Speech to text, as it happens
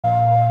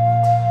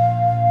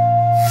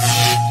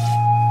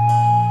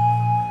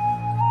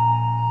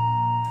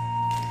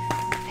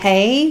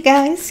Hey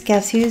guys,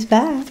 guess who's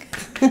back?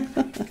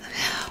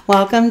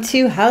 Welcome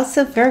to House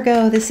of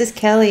Virgo. This is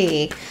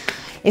Kelly.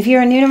 If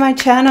you're new to my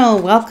channel,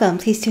 welcome.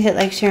 Please do hit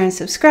like, share, and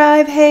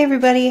subscribe. Hey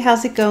everybody,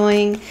 how's it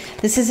going?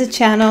 This is a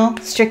channel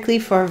strictly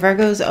for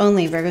Virgos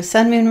only. Virgo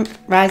Sun, Moon,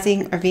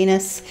 Rising, or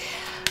Venus.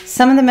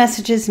 Some of the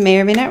messages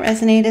may or may not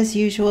resonate as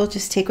usual.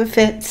 Just take what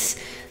fits.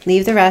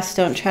 Leave the rest.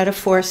 Don't try to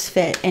force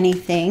fit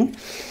anything.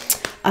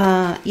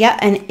 Yeah,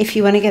 and if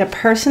you want to get a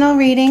personal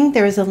reading,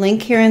 there is a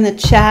link here in the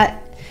chat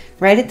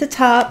right at the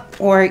top,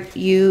 or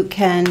you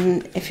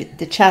can, if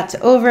the chat's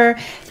over,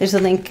 there's a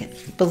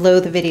link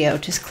below the video.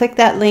 Just click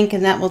that link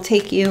and that will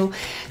take you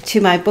to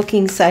my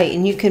booking site,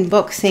 and you can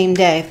book same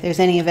day if there's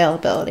any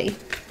availability.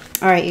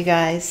 All right, you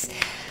guys,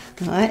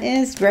 what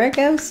is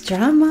Virgo's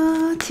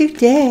drama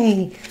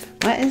today?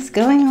 What is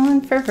going on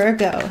for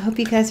Virgo? I hope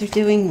you guys are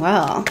doing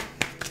well.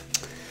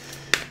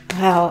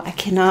 Wow, I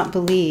cannot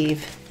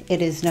believe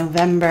it is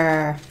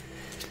November.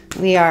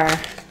 We are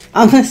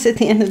almost at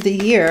the end of the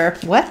year.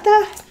 What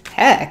the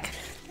heck?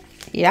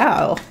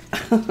 Yow.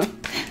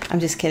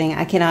 I'm just kidding.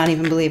 I cannot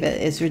even believe it.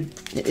 It's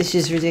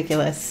just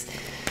ridiculous.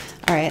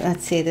 All right,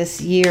 let's see. This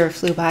year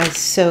flew by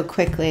so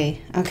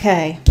quickly.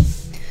 Okay.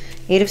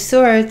 8 of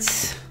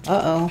Swords.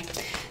 Uh-oh.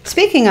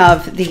 Speaking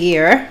of the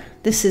year,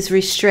 this is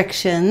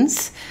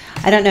restrictions.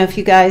 I don't know if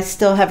you guys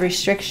still have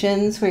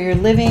restrictions where you're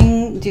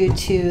living due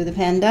to the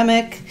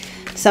pandemic.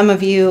 Some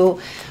of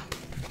you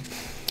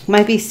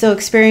might be still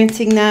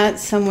experiencing that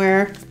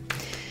somewhere,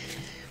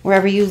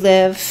 wherever you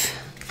live.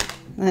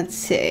 Let's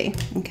see.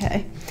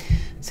 Okay.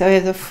 So we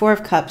have the 4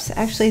 of Cups.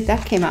 Actually,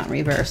 that came out in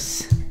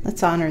reverse.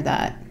 Let's honor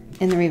that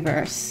in the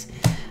reverse.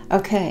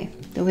 Okay.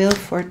 The Wheel of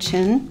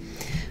Fortune.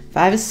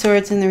 5 of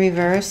Swords in the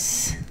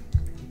reverse.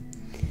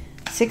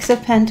 6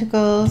 of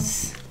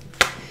Pentacles.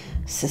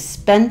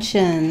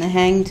 Suspension. The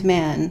Hanged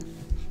Man.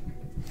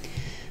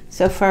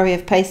 So far we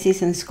have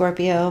Pisces and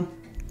Scorpio.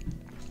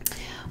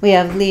 We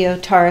have Leo,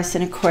 Taurus,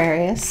 and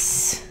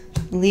Aquarius.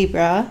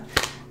 Libra.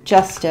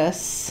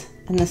 Justice.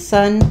 And the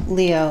Sun,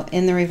 Leo,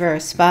 in the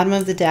reverse. Bottom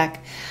of the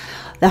deck,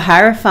 the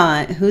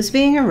Hierophant. Who's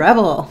being a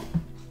rebel?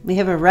 We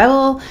have a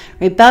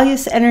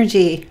rebellious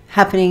energy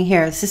happening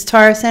here. This is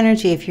Taurus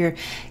energy. If you're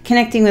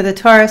connecting with a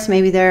Taurus,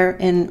 maybe they're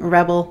in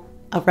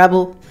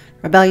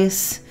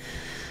rebellious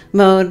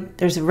mode.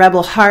 There's a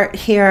rebel heart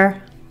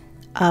here.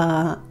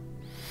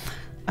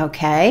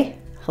 Okay.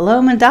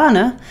 Hello,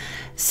 Madonna.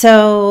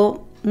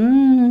 So,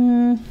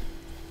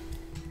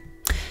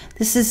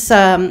 this is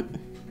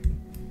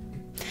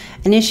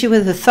an issue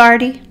with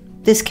authority.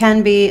 This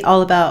can be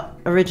all about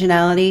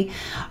originality,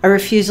 a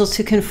refusal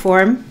to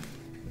conform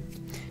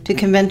to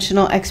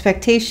conventional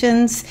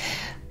expectations.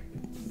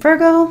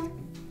 Virgo,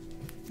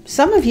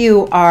 some of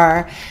you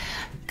are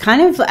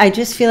kind of, I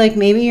just feel like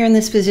maybe you're in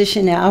this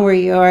position now where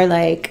you're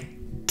like,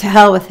 to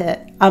hell with it.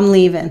 I'm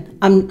leaving.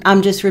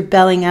 I'm just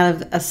rebelling out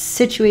of a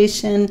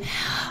situation,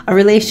 a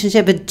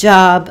relationship, a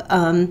job.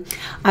 I'm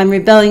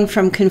rebelling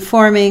from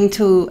conforming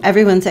to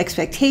everyone's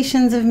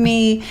expectations of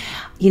me.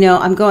 You know,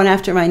 I'm going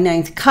after my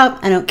 9th cup.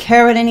 I don't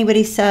care what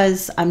anybody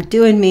says. I'm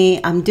doing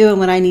me. I'm doing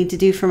what I need to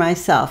do for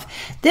myself.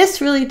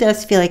 This really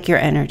does feel like your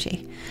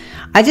energy.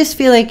 I just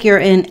feel like you're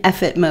in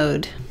effort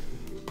mode.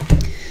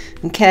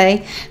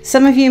 Okay.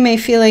 Some of you may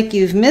feel like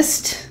you've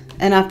missed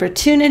an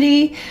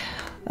opportunity.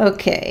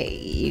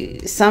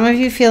 Okay. Some of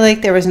you feel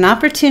like there was an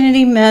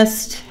opportunity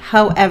missed.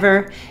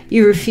 However,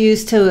 you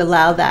refuse to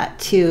allow that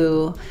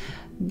to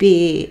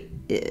be,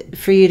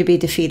 for you to be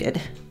defeated.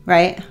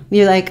 Right?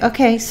 You're like,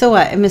 okay, so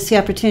what? I missed the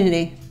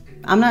opportunity.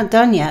 I'm not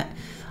done yet.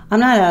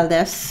 I'm not out of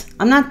this.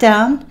 I'm not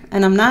down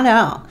and I'm not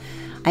out.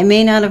 I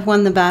may not have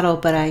won the battle,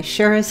 but I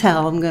sure as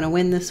hell am going to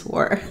win this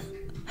war.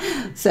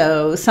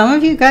 So some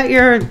of you got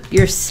your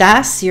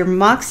sass, your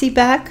moxie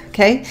back.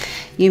 Okay.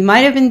 You might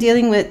have been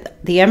dealing with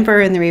the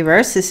Emperor in the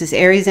reverse. This is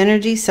Aries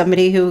energy.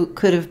 Somebody who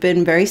could have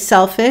been very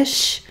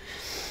selfish.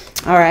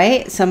 All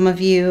right. Some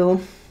of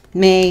you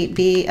may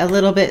be a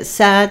little bit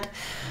sad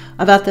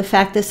about the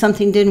fact that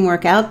something didn't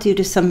work out due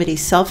to somebody's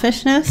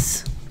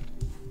selfishness.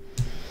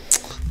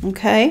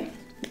 Okay.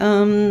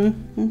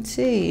 Let's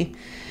see.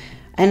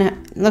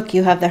 And look,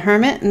 you have the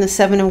Hermit and the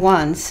 7 of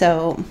Wands.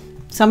 So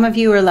some of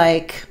you are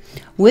like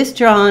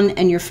withdrawn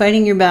and you're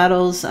fighting your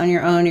battles on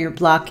your own, or you're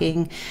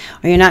blocking,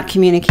 or you're not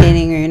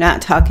communicating, or you're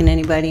not talking to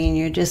anybody, and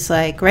you're just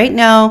like, right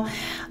now,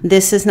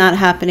 this is not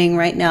happening.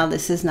 Right now,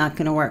 this is not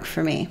going to work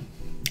for me.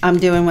 I'm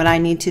doing what I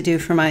need to do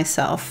for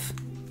myself.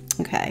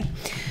 Okay.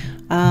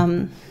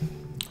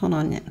 Hold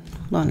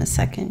on a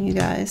second, you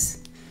guys.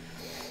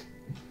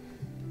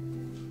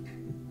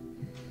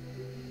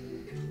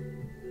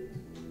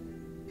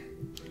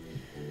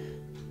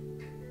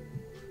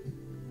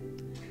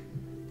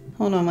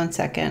 Hold on one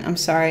second. I'm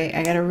sorry.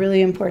 I got a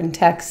really important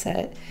text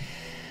that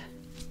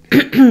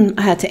I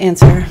had to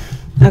answer.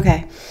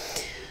 Okay.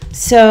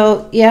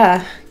 So,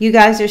 yeah, you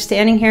guys are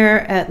standing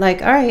here at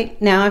like, all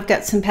right, now I've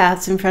got some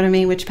paths in front of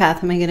me. Which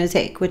path am I going to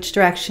take? Which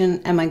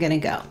direction am I going to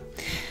go?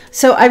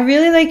 So I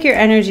really like your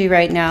energy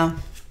right now.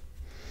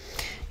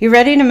 You're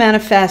ready to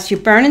manifest. You're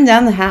burning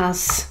down the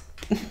house.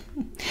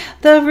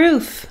 The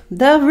roof.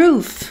 The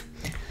roof.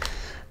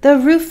 The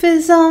roof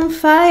is on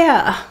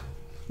fire.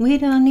 We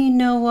don't need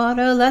no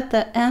water. Let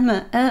the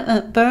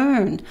Emma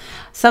burn.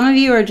 Some of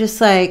you are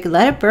just like,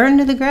 let it burn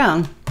to the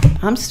ground.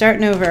 I'm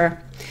starting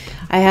over.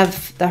 I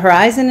have the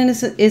horizon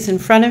is in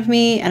front of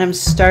me, and I'm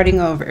starting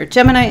over.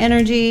 Gemini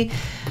energy,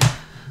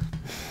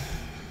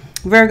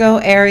 Virgo,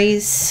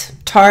 Aries,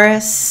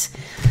 Taurus.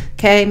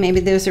 Okay, maybe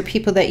those are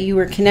people that you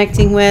were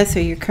connecting with or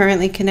you're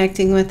currently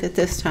connecting with at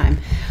this time.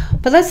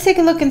 But let's take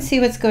a look and see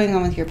what's going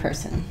on with your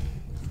person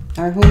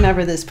or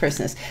whomever this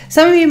person is.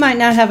 Some of you might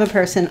not have a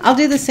person. I'll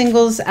do the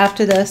singles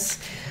after this.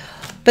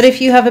 But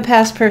if you have a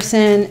past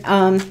person,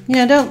 you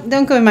know,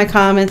 don't go in my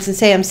comments and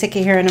say I'm sick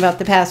of hearing about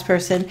the past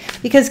person,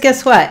 because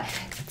guess what?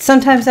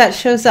 Sometimes that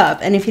shows up.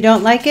 And if you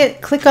don't like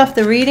it, click off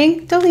the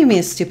reading. Don't leave me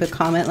a stupid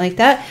comment like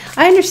that.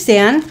 I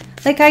understand.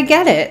 Like, I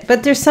get it.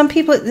 But there's some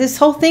people, this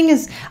whole thing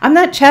is, I'm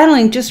not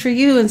channeling just for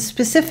you and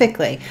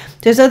specifically.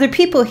 There's other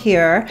people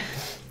here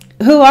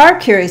who are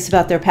curious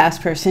about their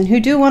past person,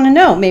 who do want to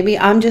know. Maybe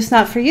I'm just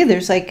not for you.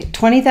 There's like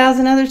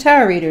 20,000 other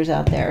tarot readers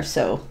out there.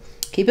 So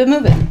keep it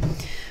moving.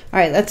 All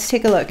right, let's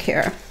take a look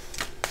here.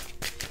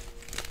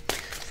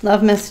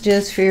 Love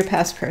messages for your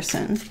past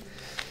person.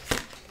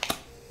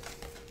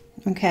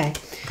 Okay.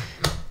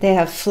 They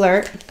have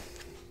flirt,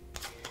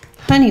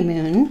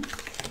 honeymoon,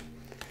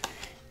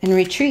 and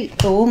retreat.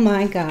 Oh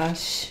my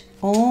gosh.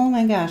 Oh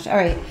my gosh. All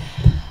right.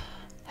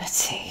 Let's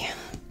see.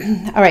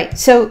 All right.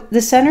 So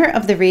the center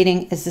of the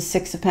reading is the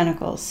Six of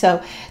Pentacles.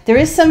 So there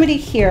is somebody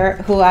here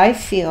who I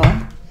feel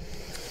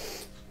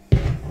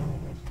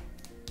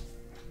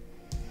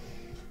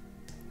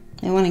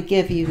they want to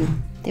give you.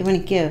 They want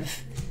to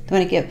give. They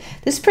want to give.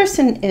 This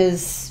person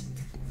is.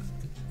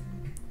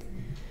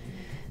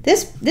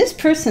 This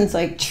person's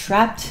like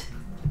trapped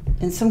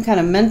in some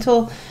kind of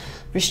mental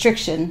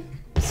restriction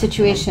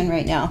situation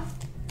right now.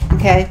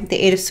 Okay, the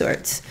Eight of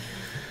Swords.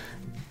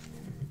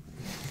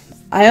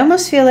 I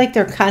almost feel like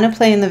they're kind of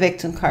playing the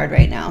victim card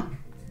right now.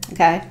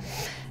 Okay,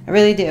 I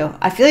really do.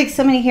 I feel like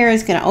somebody here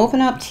is going to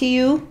open up to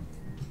you,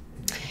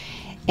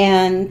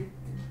 and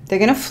they're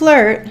going to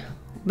flirt,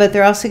 but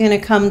they're also going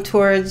to come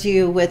towards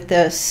you with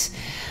this,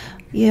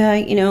 yeah,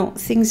 you know,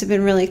 things have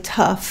been really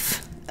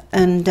tough,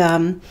 and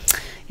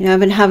you know, I've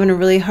been having a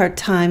really hard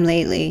time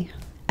lately,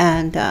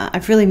 and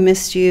I've really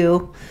missed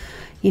you.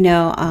 You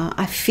know,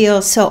 I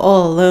feel so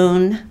all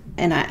alone,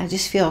 and I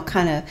just feel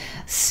kind of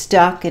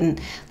stuck, and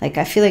like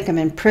I feel like I'm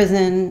in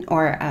prison,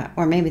 or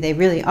maybe they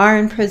really are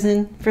in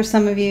prison. For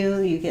some of you,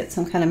 you get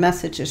some kind of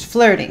message. There's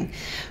flirting,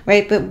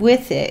 right? But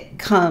with it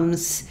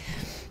comes,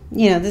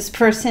 you know, this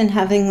person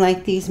having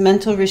like these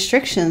mental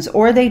restrictions,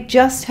 or they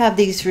just have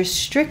these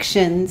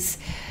restrictions,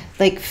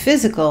 like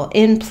physical,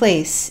 in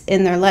place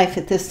in their life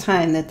at this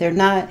time, that they're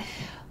not,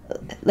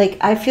 like,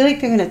 I feel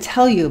like they're going to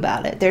tell you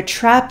about it. They're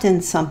trapped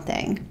in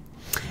something.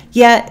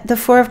 Yet the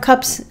Four of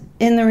Cups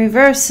in the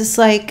reverse is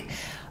like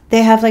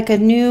they have like a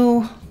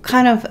new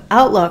kind of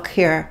outlook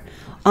here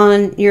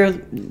on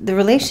the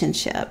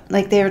relationship.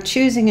 Like they're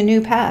choosing a new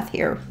path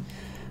here,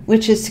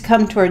 which is to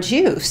come towards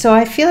you. So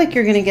I feel like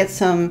you're going to get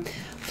some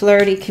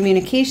flirty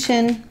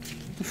communication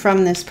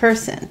from this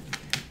person.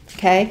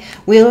 Okay,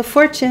 Wheel of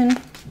Fortune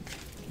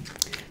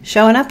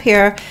showing up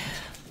here.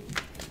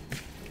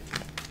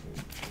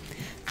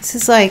 This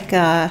is like,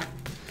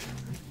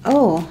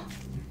 oh,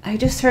 I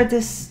just heard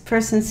this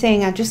person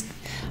saying,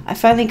 I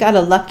finally got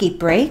a lucky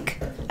break.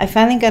 I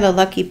finally got a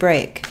lucky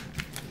break.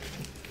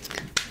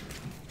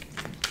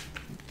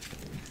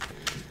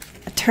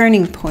 A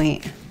turning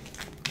point.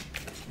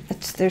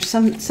 There's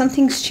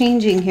something's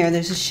changing here.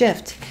 There's a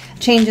shift,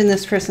 change in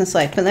this person's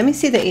life. But let me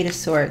see the Eight of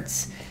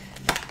Swords.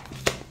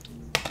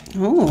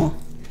 Oh,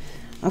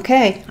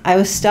 okay. I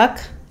was stuck.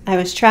 I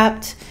was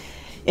trapped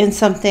in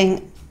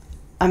something.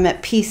 I'm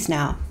at peace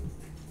now.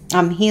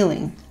 I'm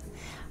healing.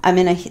 I'm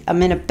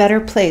in a better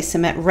place.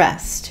 I'm at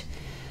rest.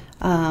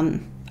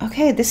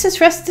 Okay, this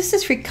is rest. This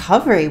is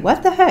recovery.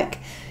 What the heck?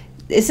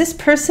 Is this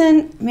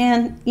person,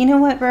 man, you know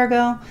what,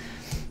 Virgo?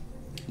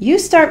 You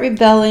start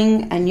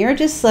rebelling, and you're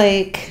just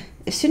like,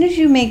 as soon as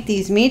you make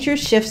these major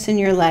shifts in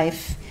your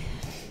life,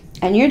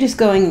 and you're just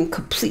going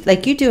complete,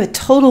 like you do a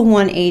total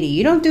 180.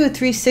 You don't do a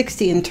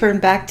 360 and turn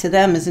back to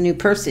them as a new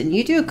person.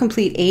 You do a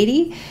complete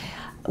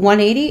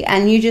 180,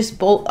 and you just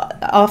bolt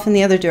off in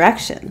the other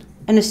direction.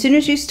 And as soon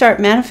as you start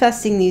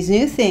manifesting these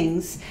new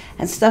things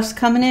and stuff's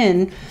coming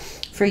in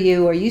for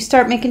you, or you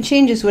start making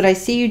changes, what I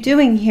see you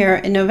doing here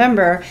in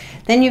November,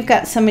 then you've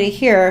got somebody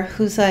here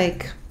who's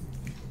like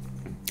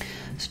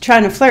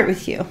trying to flirt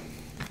with you.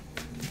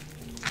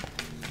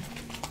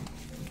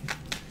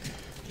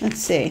 Let's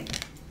see.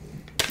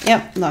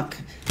 Yep, look.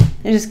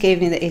 It just gave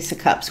me the Ace of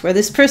Cups. Where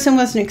this person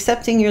wasn't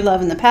accepting your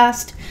love in the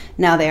past,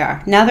 now they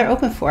are. Now they're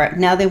open for it.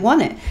 Now they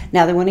want it.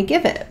 Now they want to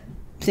give it.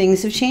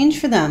 Things have changed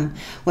for them.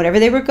 Whatever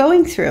they were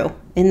going through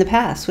in the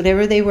past,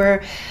 whatever they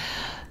were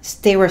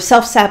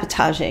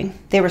self-sabotaging.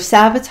 They were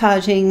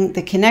sabotaging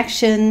the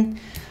connection,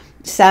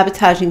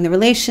 sabotaging the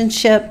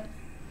relationship.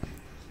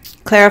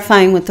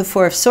 Clarifying with the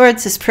Four of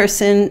Swords, this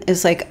person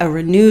is like a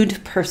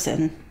renewed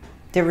person.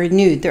 They're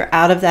renewed. They're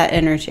out of that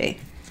energy.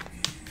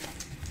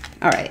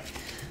 All right.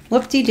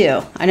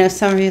 Whoop-de-doo. I know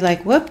some of you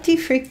like,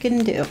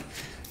 whoop-de-freaking-do.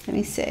 Let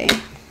me see.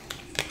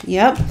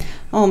 Yep.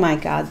 Oh my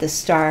God, the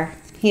star.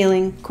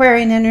 Healing.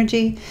 Aquarian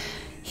energy.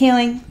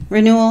 Healing.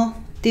 Renewal.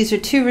 These are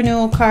 2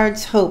 renewal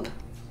cards. Hope.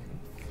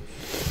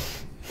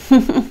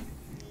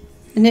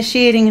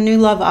 Initiating a new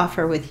love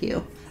offer with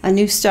you. A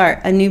new start.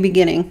 A new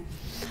beginning.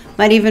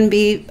 Might even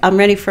be, I'm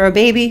ready for a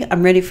baby.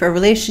 I'm ready for a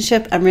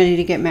relationship. I'm ready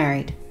to get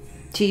married.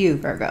 To you,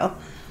 Virgo.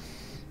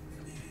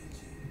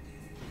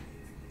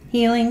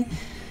 Healing.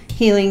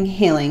 Healing,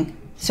 healing.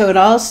 So it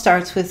all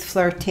starts with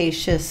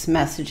flirtatious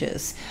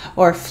messages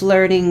or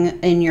flirting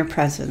in your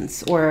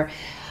presence or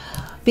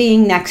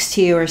being next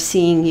to you or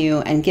seeing you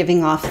and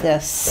giving off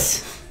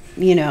this,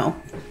 you know,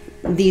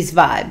 these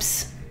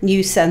vibes.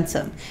 You sense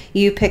them.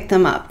 You pick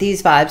them up.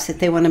 These vibes that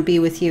they want to be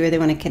with you or they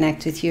want to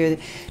connect with you.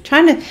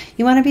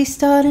 You want to be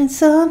starting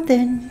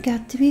something.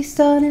 Got to be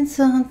starting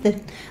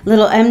something.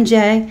 Little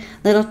MJ,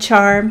 little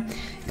charm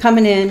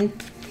coming in.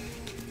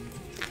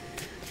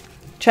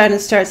 Trying to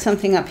start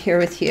something up here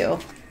with you.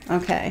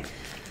 Okay.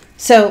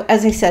 So,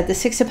 as I said, the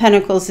 6 of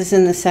Pentacles is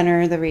in the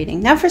center of the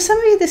reading. Now, for some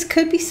of you, this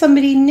could be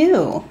somebody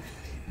new.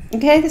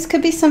 Okay? This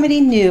could be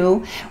somebody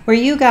new where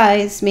you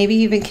guys, maybe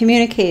you've been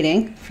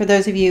communicating. For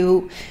those of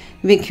you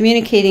who've been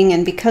communicating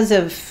and because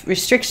of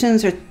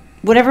restrictions or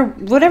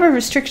whatever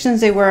restrictions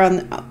there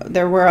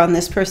were on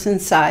this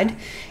person's side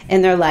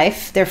in their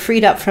life, they're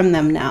freed up from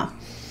them now.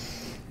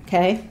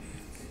 Okay?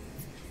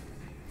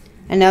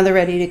 And now they're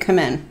ready to come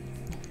in.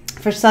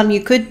 For some,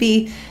 you could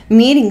be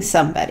meeting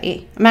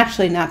somebody. I'm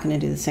actually not going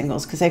to do the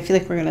singles because I feel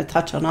like we're going to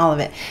touch on all of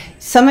it.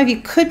 Some of you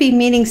could be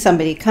meeting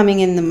somebody coming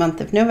in the month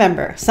of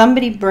November.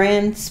 Somebody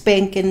brand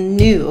spanking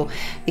new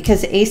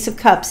because the Ace of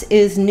Cups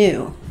is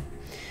new.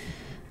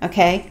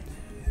 Okay?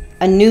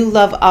 A new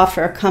love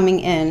offer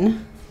coming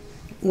in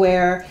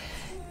where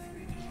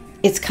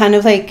it's kind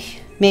of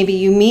like maybe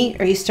you meet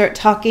or you start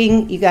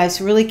talking. You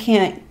guys really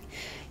can't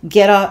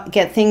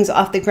get things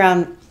off the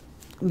ground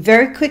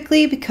very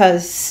quickly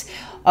because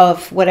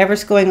of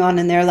whatever's going on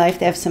in their life.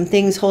 They have some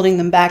things holding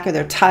them back or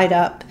they're tied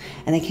up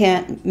and they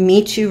can't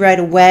meet you right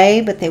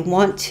away, but they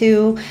want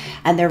to,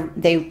 and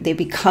they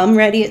become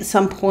ready at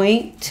some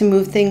point to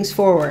move things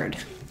forward.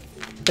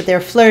 But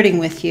they're flirting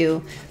with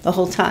you the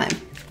whole time,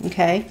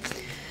 okay?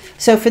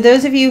 So for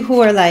those of you who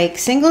are like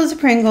single as a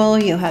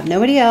Pringle, you have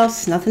nobody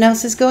else, nothing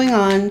else is going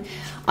on,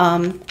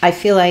 I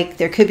feel like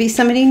there could be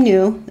somebody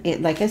new.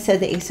 Like I said,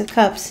 the Ace of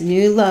Cups,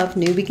 new love,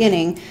 new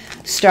beginning,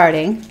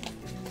 starting.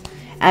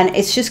 And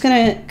it's just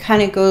going to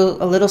kind of go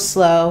a little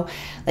slow.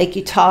 Like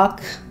you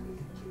talk,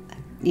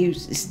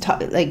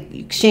 like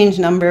you exchange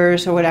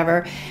numbers or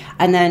whatever,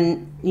 and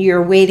then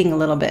you're waiting a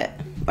little bit.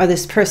 Or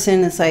this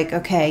person is like,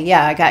 okay,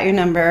 yeah, I got your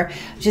number.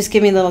 Just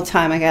give me a little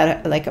time. I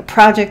got like a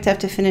project I have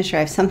to finish or I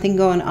have something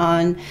going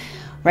on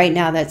right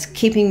now that's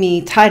keeping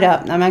me tied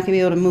up. I'm not going to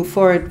be able to move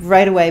forward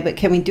right away, but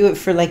can we do it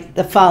for like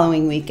the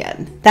following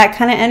weekend? That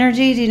kind of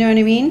energy, do you know what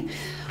I mean?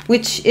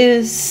 Which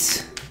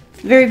is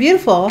very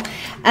beautiful.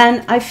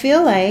 And I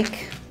feel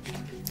like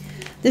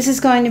this is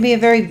going to be a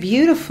very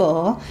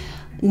beautiful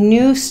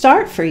new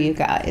start for you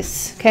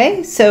guys.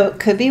 Okay, so it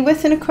could be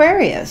with an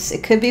Aquarius,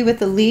 it could be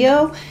with a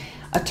Leo,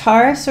 a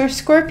Taurus, or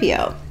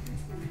Scorpio.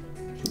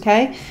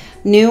 Okay,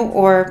 new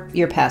or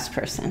your past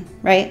person,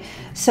 right?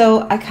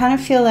 So I kind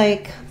of feel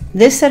like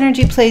this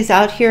energy plays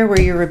out here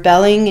where you're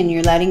rebelling and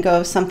you're letting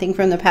go of something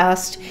from the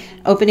past,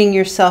 opening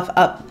yourself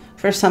up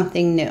for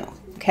something new.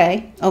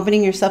 Okay,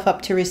 opening yourself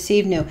up to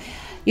receive new.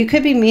 You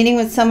could be meeting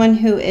with someone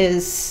who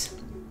is,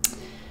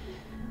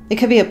 it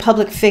could be a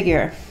public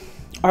figure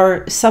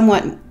or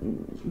somewhat,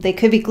 they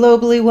could be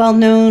globally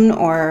well-known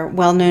or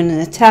well-known in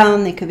the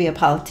town. They could be a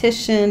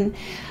politician.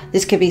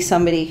 This could be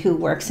somebody who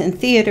works in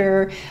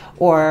theater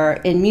or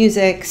in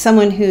music,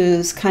 someone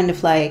who's kind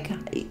of like,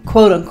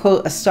 quote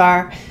unquote, a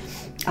star.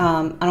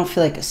 I don't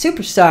feel like a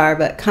superstar,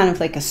 but kind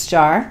of like a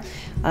star.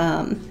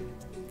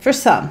 For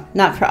some,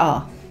 not for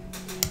all.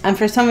 And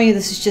for some of you,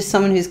 this is just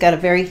someone who's got a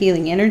very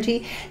healing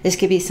energy. This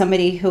could be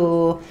somebody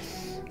who,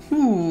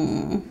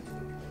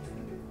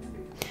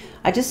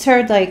 I just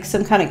heard like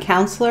some kind of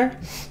counselor.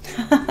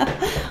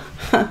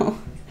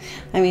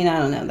 I mean, I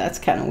don't know. That's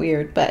kind of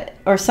weird, but,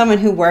 or someone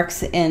who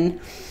works in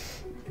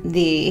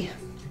the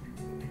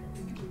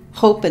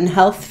hope and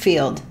health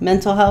field,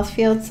 mental health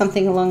field,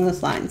 something along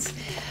those lines.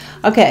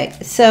 Okay,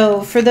 so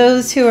for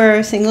those who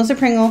are singles or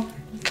Pringle,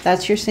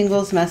 that's your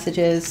singles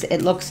messages.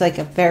 It looks like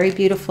a very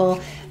beautiful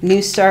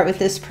new start with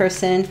this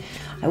person.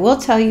 I will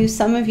tell you,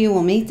 some of you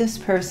will meet this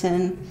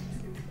person.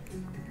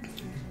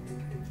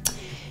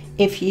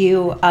 If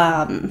you,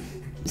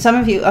 some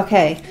of you,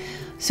 okay,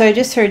 so I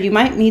just heard you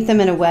might meet them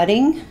at a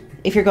wedding.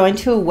 If you're going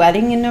to a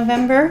wedding in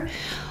November,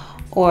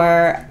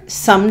 or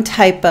some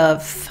type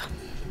of,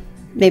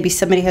 maybe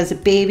somebody has a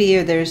baby,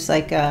 or there's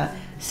like a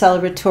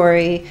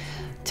celebratory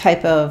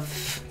type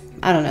of,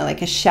 I don't know,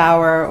 like a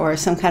shower or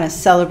some kind of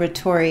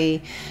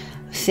celebratory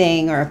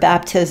thing, or a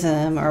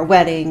baptism or a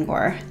wedding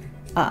or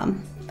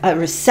a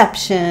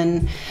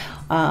reception.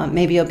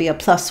 Maybe you'll be a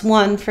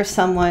 +1 for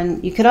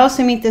someone. You could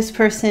also meet this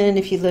person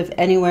if you live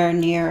anywhere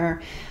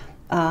near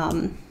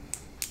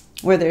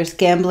where there's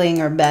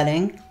gambling or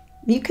betting.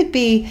 You could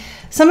be,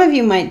 some of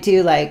you might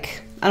do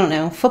like, I don't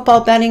know,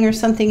 football betting or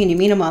something, and you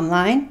meet them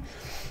online.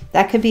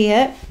 That could be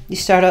it. You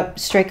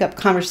strike up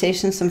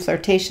conversations, some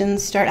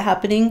flirtations start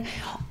happening,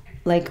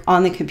 like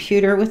on the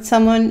computer with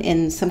someone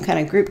in some kind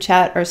of group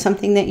chat or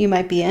something that you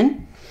might be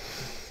in.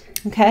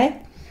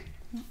 Okay?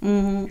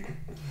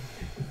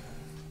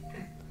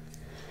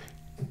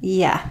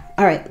 Yeah.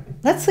 All right.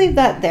 Let's leave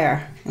that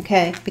there.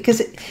 Okay?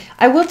 Because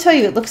I will tell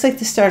you, it looks like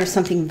the start of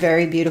something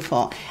very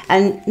beautiful.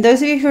 And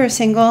those of you who are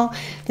single,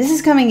 this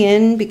is coming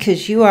in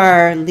because you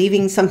are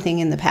leaving something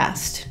in the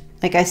past.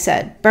 Like I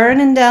said,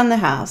 burning down the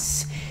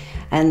house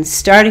and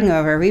starting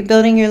over,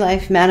 rebuilding your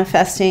life,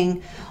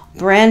 manifesting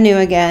brand new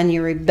again.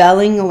 You're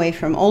rebelling away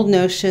from old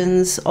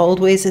notions, old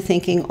ways of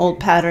thinking,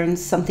 old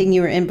patterns, something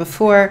you were in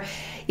before.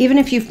 Even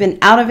if you've been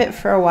out of it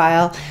for a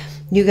while,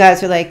 you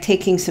guys are like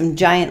taking some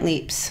giant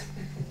leaps.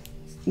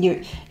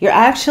 You're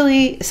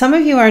actually, some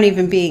of you aren't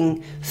even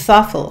being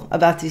thoughtful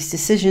about this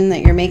decision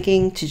that you're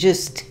making to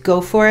just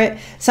go for it.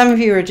 Some of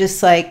you are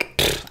just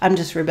like, I'm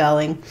just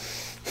rebelling.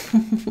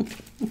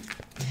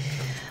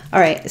 All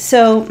right,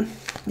 so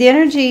the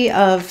energy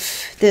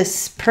of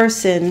this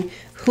person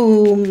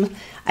whom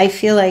I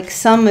feel like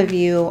some of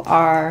you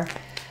are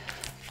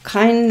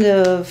kind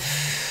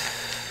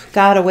of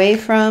got away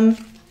from,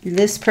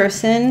 this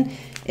person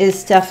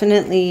is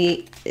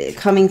definitely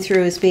coming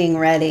through as being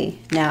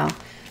ready now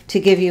to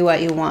give you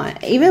what you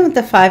want. Even with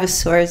the 5 of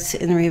Swords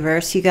in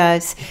reverse, you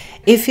guys,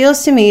 it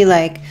feels to me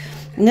like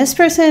this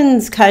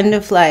person's kind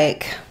of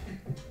like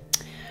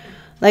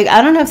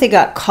I don't know if they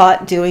got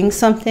caught doing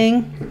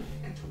something.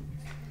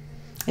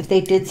 If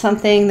they did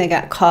something, they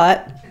got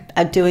caught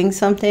at doing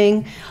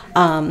something.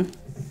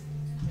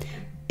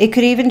 It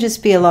could even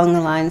just be along the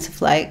lines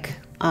of like,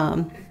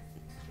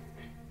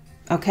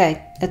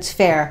 okay, it's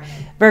fair.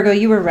 Virgo,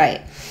 you were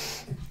right.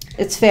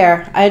 It's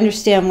fair. I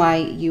understand why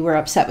you were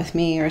upset with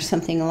me or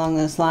something along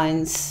those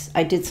lines.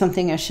 I did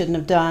something I shouldn't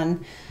have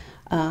done.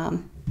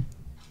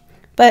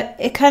 But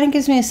it kind of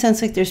gives me a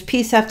sense like there's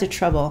peace after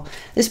trouble.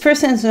 This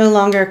person is no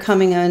longer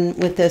coming in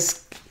with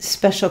this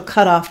special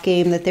cutoff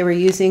game that they were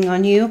using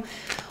on you,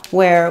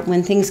 where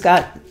when things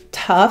got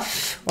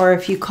tough or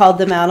if you called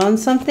them out on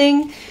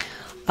something,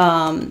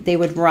 they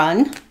would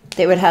run.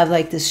 They would have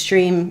like the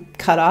stream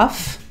cut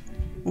off.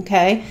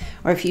 Okay,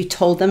 or if you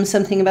told them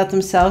something about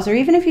themselves, or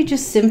even if you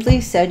just simply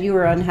said you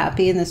were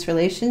unhappy in this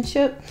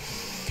relationship,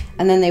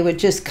 and then they would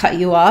just cut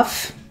you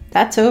off,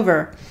 that's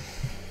over.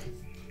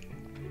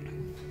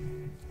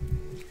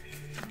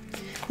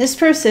 This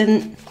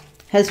person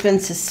has been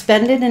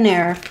suspended in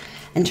air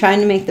and trying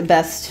to make the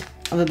best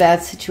of a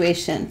bad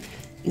situation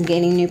and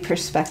gaining new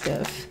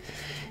perspective.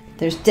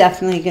 There's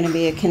definitely going to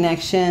be a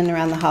connection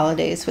around the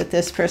holidays with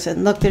this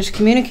person. Look, there's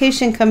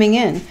communication coming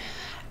in.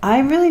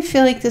 I really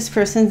feel like this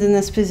person's in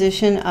this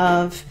position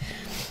of,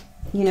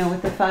 you know,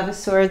 with the 5 of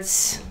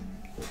Swords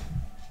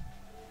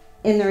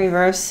in the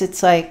reverse,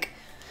 it's like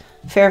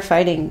fair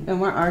fighting. No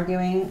more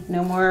arguing,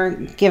 no more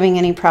giving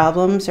any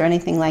problems or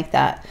anything like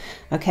that.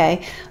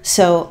 Okay,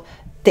 so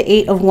the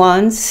 8 of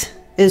Wands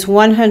is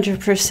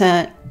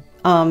 100%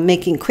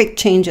 making quick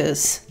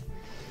changes.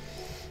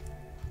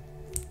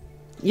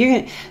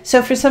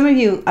 So for some of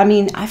you, I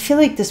mean, I feel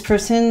like this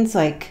person's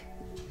like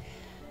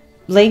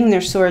laying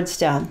their swords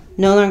down,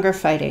 no longer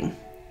fighting,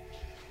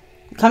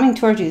 coming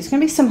towards you. There's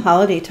going to be some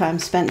holiday time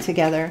spent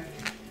together.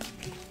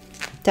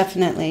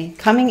 Definitely.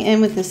 Coming in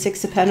with the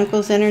 6 of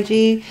Pentacles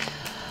energy,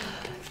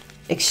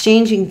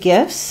 exchanging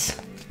gifts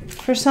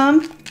for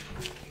some,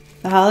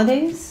 the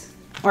holidays,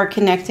 or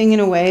connecting in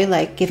a way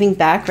like giving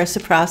back,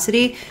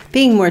 reciprocity,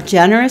 being more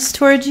generous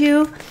towards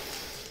you,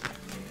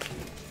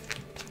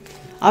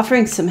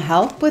 offering some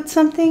help with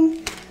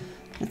something.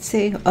 Let's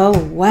see. Oh,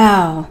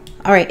 wow.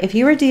 All right, if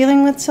you were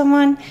dealing with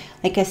someone,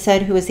 like I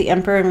said, who is the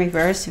Emperor in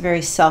reverse, a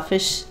very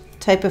selfish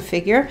type of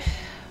figure,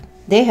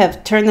 they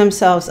have turned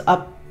themselves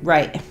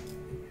upright.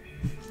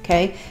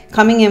 Okay,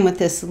 coming in with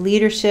this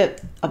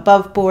leadership,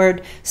 above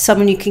board,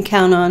 someone you can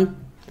count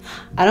on.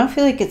 I don't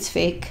feel like it's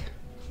fake.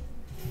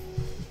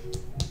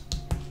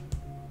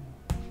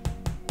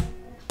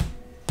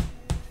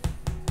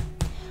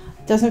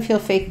 It doesn't feel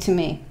fake to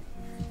me.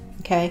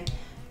 Okay,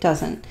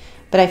 doesn't.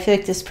 But I feel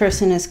like this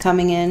person is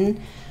coming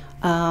in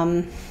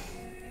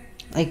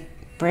like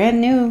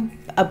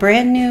a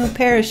brand new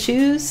pair of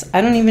shoes. I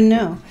don't even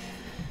know.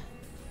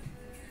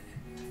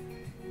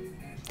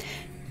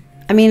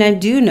 I mean, I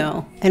do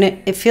know, and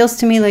it feels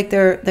to me like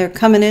they're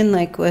coming in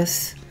like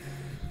with,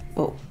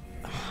 well,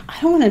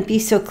 I don't want to be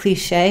so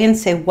cliche and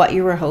say what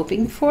you were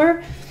hoping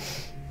for.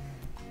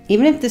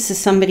 Even if this is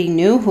somebody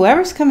new,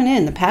 whoever's coming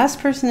in, the past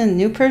person and the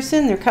new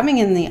person, they're coming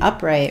in the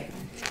upright.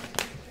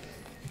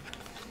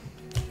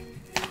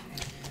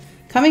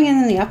 Coming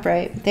in the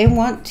upright. They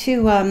want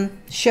to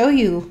show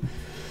you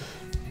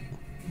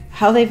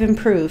how they've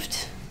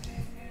improved.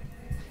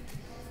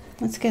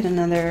 Let's get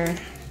another,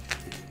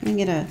 let me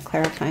get a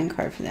clarifying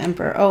card for the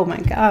Emperor. Oh my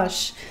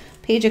gosh.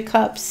 Page of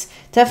Cups.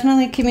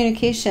 Definitely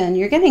communication.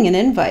 You're getting an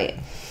invite.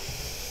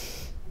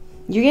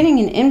 You're getting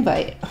an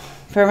invite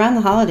for around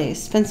the holidays.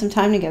 Spend some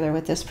time together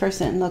with this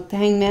person. Look, the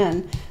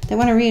Hangman. They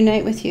want to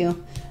reunite with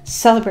you.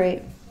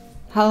 Celebrate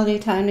holiday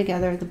time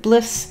together. The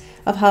bliss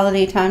of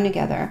holiday time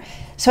together.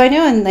 So I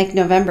know in like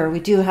November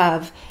we do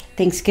have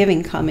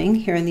Thanksgiving coming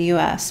here in the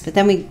U.S. But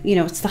then we, you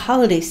know, it's the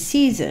holiday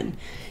season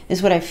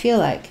is what I feel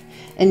like.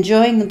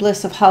 Enjoying the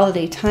bliss of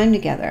holiday time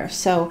together.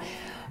 So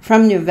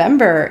from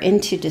November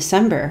into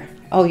December,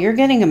 oh, you're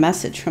getting a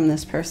message from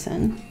this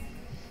person.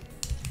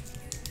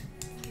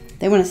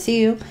 They want to see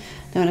you.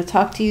 They want to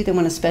talk to you. They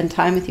want to spend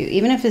time with you.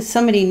 Even if it's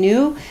somebody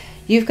new,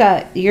 you're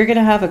going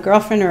to have a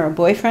girlfriend or a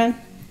boyfriend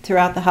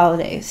throughout the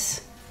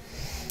holidays.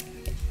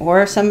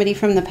 Or somebody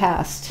from the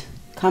past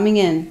coming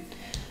in,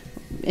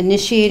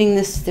 initiating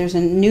this. There's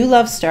a new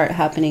love start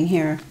happening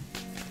here.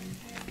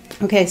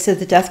 Okay, so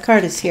the Death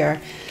card is here.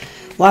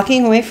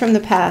 Walking away from the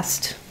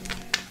past.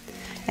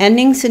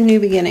 Endings and new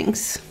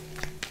beginnings.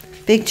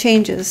 Big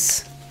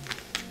changes.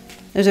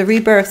 There's a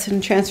rebirth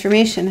and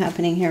transformation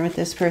happening here with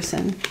this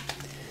person.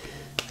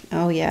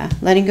 Oh yeah,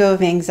 letting go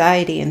of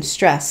anxiety and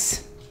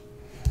stress.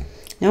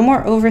 No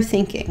more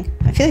overthinking.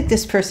 I feel like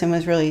this person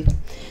was really...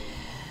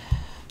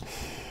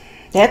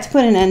 They had to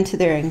put an end to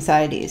their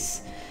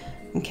anxieties.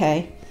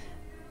 Okay?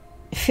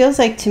 It feels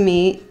like to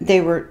me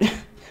they were...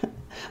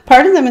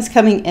 Part of them is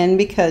coming in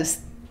because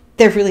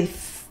they're really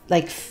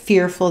like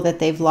fearful that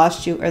they've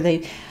lost you, or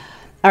they...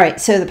 All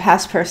right, so the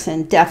past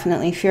person,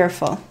 definitely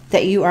fearful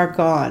that you are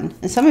gone.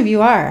 And some of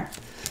you are.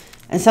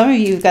 And some of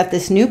you have got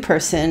this new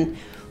person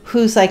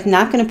who's like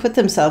not going to put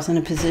themselves in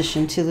a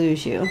position to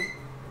lose you.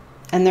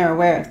 And they're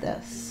aware of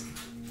this.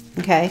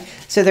 Okay?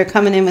 So they're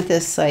coming in with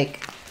this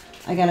like,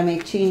 I got to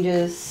make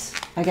changes.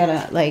 I got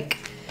to like,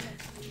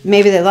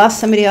 maybe they lost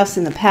somebody else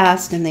in the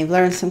past and they've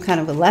learned some kind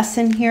of a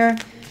lesson here.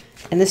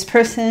 And this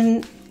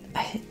person...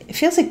 It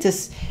feels like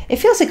this, it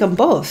feels like them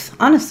both.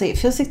 Honestly, it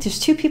feels like there's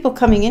two people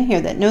coming in here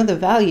that know the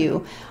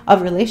value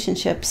of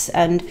relationships.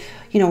 And,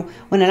 you know,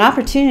 when an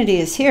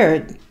opportunity is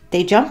here,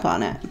 they jump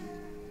on it.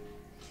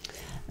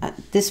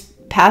 This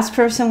past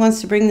person wants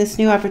to bring this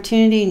new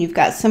opportunity, and you've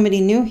got somebody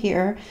new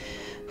here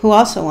who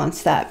also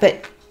wants that,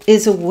 but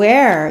is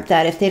aware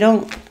that if they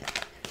don't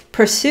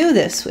pursue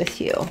this with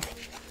you,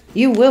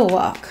 you will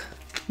walk.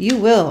 You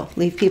will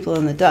leave people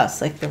in the dust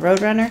like the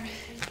Roadrunner.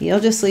 You'll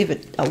just leave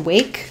it a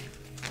wake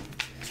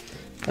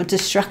of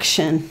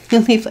destruction.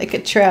 You'll leave like a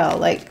trail,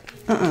 like,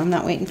 I'm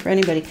not waiting for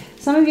anybody.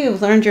 Some of you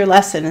have learned your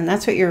lesson, and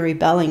that's what you're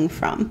rebelling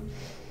from.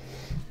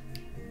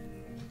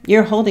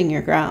 You're holding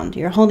your ground.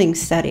 You're holding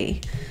steady.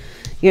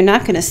 You're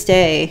not going to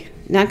stay,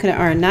 not going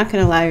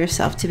to allow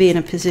yourself to be in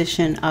a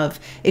position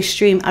of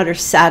extreme utter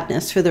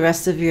sadness for the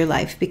rest of your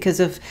life because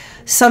of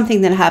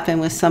something that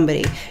happened with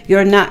somebody.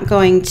 You're not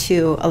going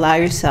to allow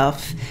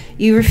yourself.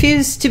 You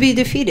refuse to be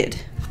defeated.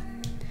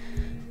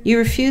 You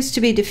refuse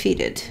to be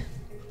defeated.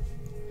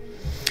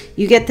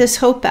 You get this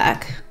hope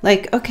back.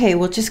 Like, okay,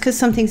 well, just because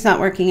something's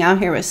not working out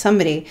here with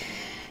somebody,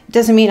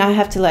 doesn't mean I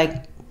have to,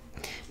 like,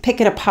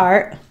 pick it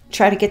apart,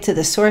 try to get to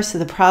the source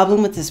of the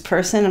problem with this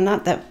person. I'm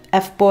not that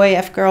F-boy,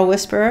 F-girl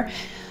whisperer.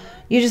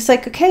 You're just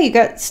like, okay, you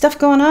got stuff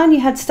going on.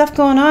 You had stuff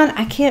going on.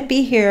 I can't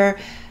be here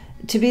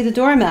to be the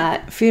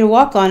doormat for you to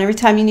walk on every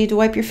time you need to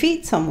wipe your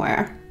feet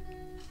somewhere.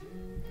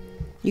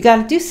 You got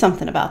to do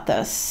something about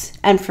this.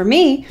 And for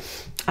me,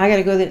 I got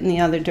to go in the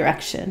other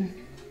direction.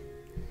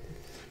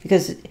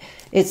 Because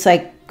it's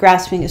like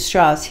grasping at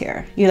straws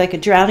here. You're like a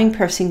drowning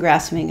person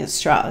grasping at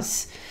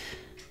straws.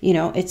 You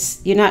know,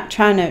 you're not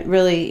trying to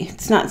really,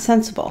 it's not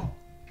sensible.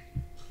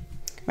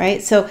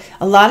 Right? So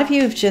a lot of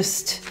you have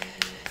just,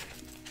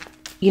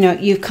 you know,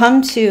 you've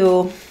come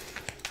to,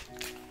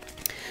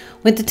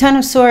 with the Ten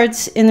of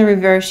Swords in the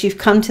reverse, you've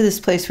come to this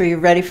place where you're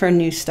ready for a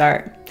new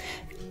start.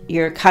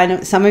 You're kind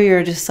of, some of you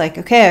are just like,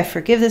 okay, I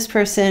forgive this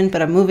person,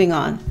 but I'm moving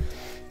on.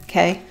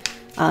 Okay?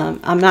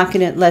 I'm not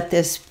going to let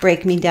this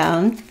break me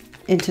down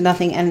into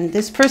nothing. And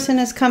this person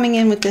is coming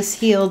in with this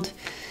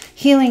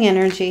healing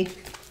energy,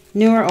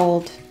 new or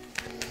old.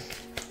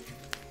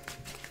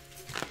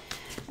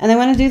 And they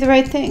want to do the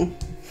right thing.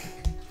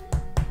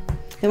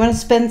 They want to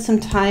spend some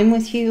time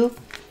with you,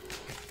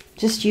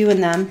 just you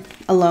and them,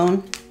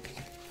 alone.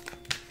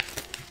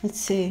 Let's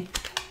see.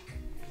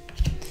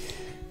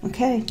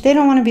 Okay, they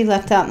don't want to be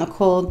left out in the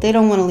cold. They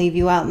don't want to leave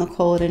you out in the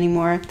cold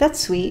anymore. That's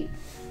sweet.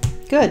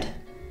 Good.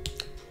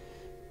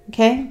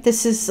 Okay,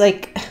 this is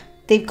like,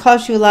 they've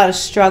caused you a lot of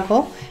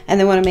struggle, and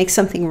they want to make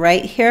something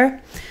right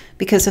here,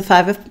 because the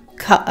Five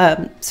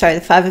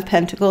of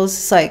Pentacles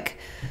is like,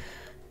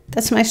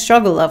 that's my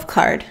struggle love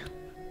card.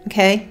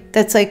 Okay,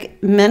 that's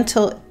like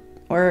mental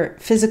or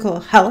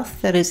physical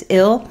health that is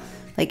ill,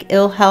 like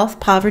ill health,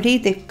 poverty.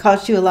 They've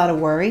caused you a lot of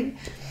worry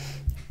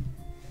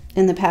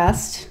in the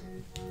past.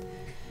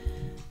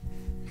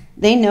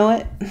 They know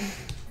it.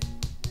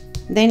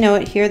 They know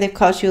it here. They've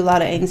caused you a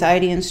lot of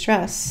anxiety and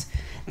stress.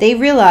 They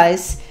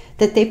realize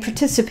that they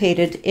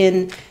participated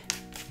in,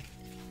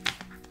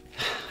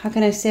 how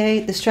can I say,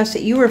 the stress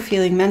that you were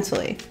feeling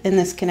mentally in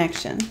this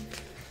connection.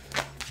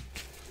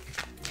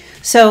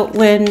 So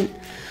when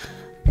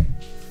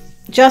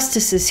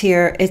Justice is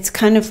here. It's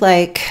kind of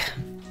like,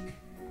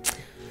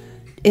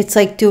 it's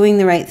like doing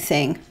the right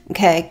thing.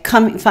 Okay,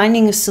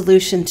 finding a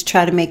solution to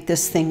try to make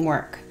this thing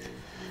work.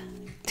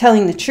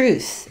 Telling the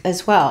truth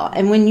as well.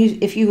 And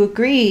if you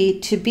agree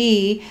to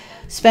be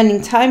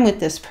spending time with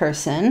this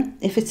person,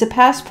 if it's a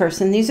past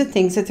person, these are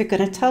things that they're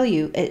going to tell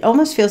you. It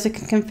almost feels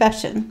like a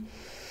confession,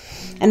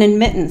 an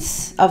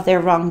admittance of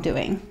their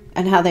wrongdoing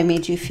and how they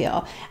made you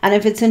feel. And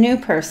if it's a new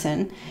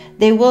person,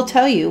 they will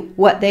tell you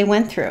what they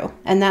went through,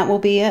 and that will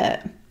be it.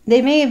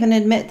 They may even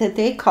admit that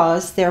they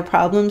caused their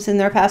problems in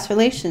their past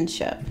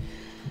relationship,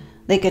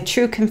 like a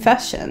true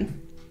confession,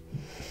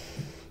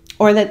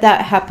 or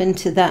that happened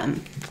to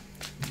them.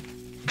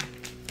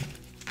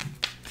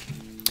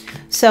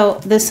 So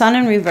the Sun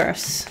in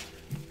reverse.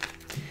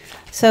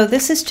 So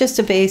this is just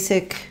a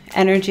basic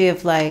energy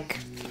of like,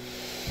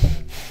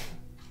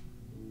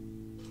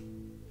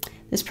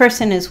 this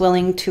person is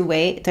willing to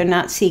wait. They're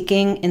not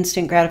seeking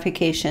instant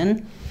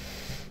gratification.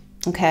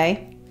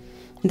 Okay.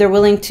 They're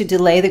willing to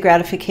delay the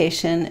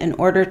gratification in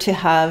order to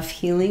have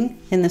healing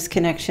in this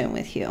connection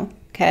with you.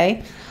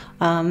 Okay.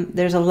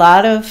 There's a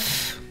lot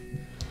of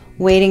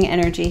waiting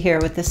energy here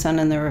with the Sun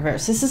in the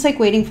reverse. This is like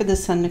waiting for the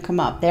sun to come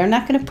up. They're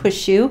not going to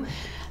push you.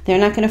 They're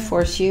not going to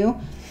force you.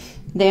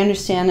 They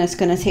understand it's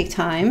going to take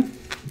time.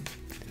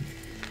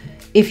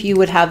 If you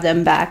would have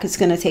them back, it's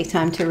going to take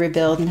time to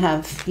rebuild and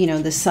have, you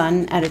know, the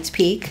sun at its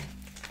peak.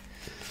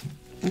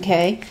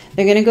 Okay.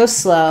 They're going to go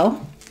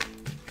slow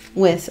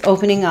with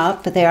opening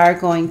up, but they are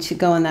going to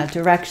go in that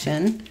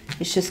direction.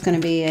 It's just going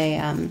to be a,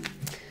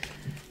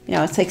 you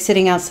know, it's like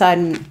sitting outside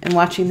and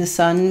watching the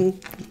sun,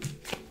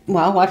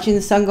 well, watching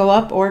the sun go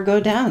up or go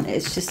down.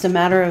 It's just a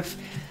matter of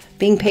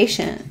being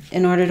patient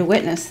in order to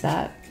witness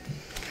that.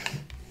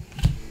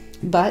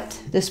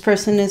 But this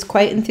person is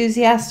quite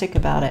enthusiastic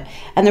about it.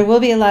 And there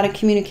will be a lot of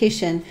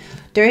communication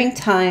during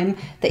time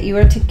that you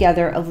are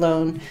together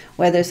alone,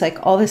 where there's like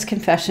all this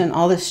confession,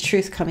 all this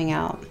truth coming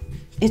out.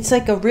 It's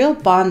like a real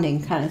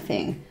bonding kind of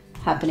thing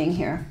happening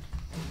here.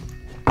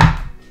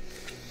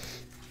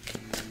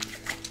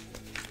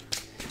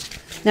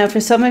 Now,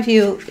 for some of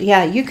you,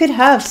 yeah, you could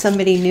have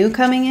somebody new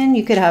coming in.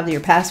 You could have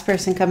your past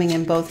person coming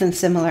in, both in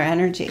similar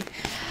energy.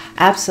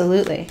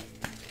 Absolutely.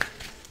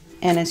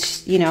 And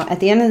it's, you know, at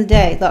the end of the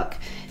day, look,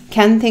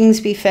 can things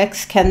be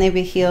fixed? Can they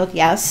be healed?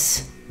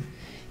 Yes.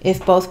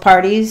 If both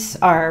parties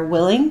are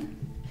willing.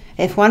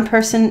 If one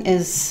person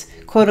is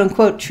quote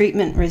unquote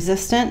treatment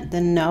resistant,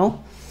 then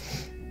no.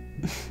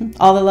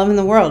 All the love in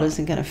the world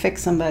isn't going to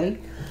fix somebody.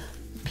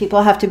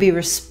 People have to be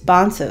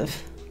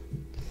responsive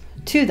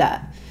to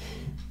that,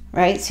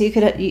 right? So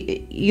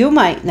you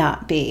might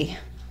not be.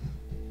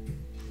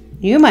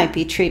 You might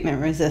be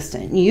treatment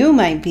resistant. You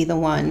might be the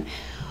one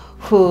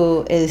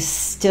who is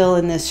still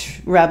in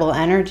this rebel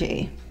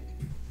energy,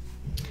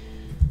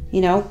 you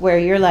know, where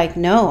you're like,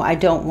 no, I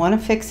don't want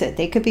to fix it.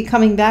 They could be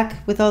coming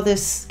back with all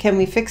this, can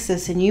we fix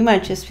this? And you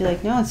might just be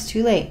like, no, it's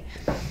too late.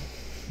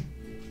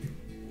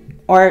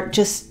 Or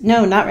just,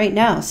 no, not right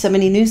now.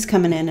 Somebody new's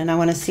coming in and I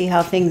want to see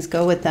how things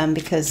go with them,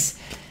 because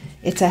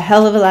it's a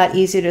hell of a lot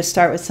easier to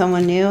start with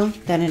someone new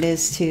than it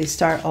is to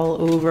start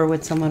all over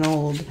with someone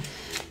old.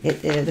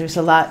 There's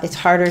a lot, it's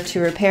harder to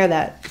repair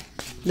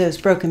those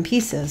broken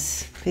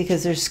pieces,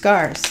 because there's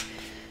scars.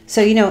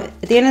 So, you know,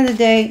 at the end of the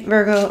day,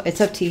 Virgo, it's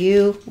up to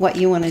you what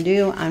you want to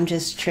do. I'm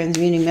just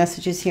transmuting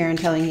messages here and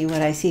telling you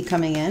what I see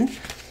coming in.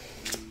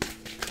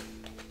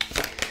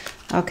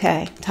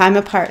 Okay, time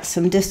apart.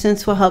 Some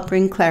distance will help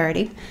bring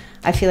clarity.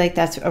 I feel like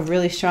that's a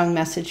really strong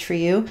message for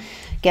you.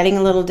 Getting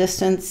a little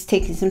distance,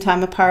 taking some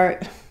time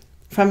apart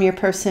from your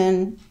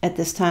person at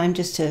this time,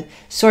 just to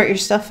sort your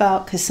stuff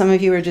out, because some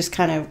of you are just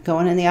kind of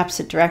going in the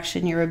opposite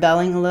direction. You're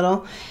rebelling a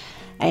little,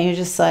 and you're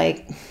just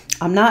like,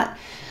 I'm not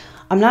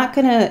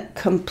going to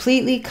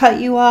completely cut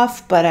you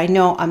off, but I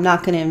know I'm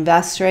not going to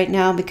invest right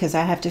now because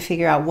I have to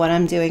figure out what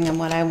I'm doing and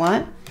what I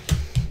want.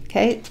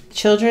 Okay,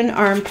 children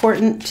are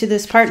important to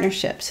this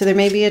partnership. So there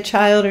may be a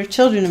child or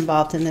children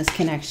involved in this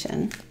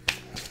connection.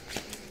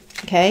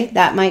 Okay,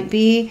 that might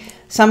be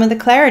some of the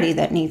clarity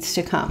that needs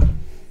to come.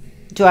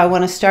 Do I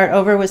want to start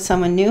over with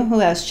someone new who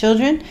has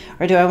children?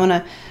 Or do I want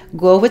to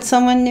go with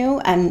someone new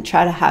and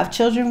try to have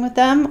children with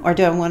them? Or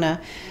do I want to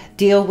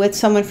deal with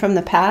someone from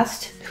the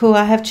past who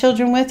I have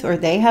children with, or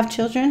they have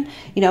children?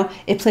 You know,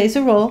 it plays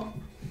a role.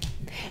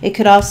 It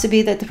could also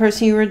be that the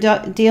person you were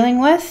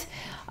dealing with,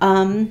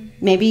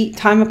 maybe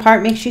time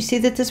apart makes you see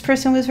that this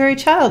person was very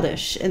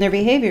childish in their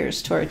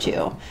behaviors towards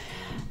you.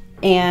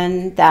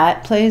 And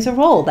that plays a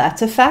role.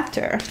 That's a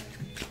factor.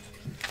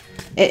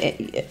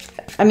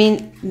 I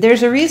mean,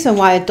 there's a reason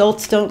why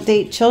adults don't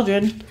date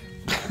children.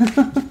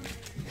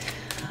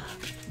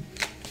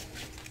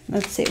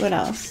 Let's see what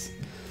else.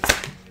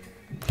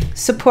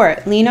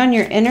 Support. Lean on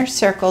your inner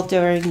circle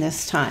during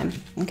this time.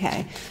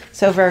 Okay.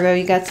 So Virgo,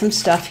 you got some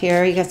stuff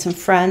here. You got some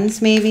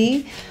friends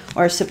maybe,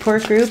 or a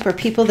support group, or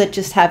people that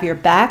just have your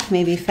back,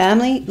 maybe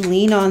family.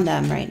 Lean on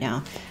them right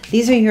now.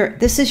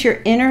 This is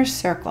your inner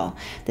circle.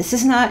 This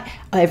is not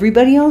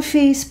everybody on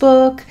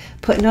Facebook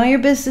putting all your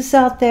business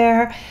out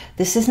there.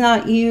 This is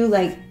not you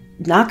like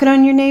knocking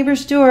on your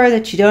neighbor's door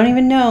that you don't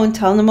even know and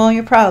telling them all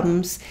your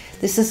problems.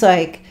 This is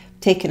like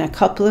taking a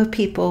couple of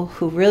people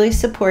who really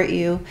support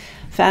you,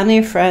 family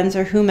or friends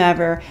or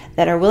whomever,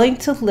 that are willing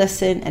to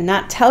listen and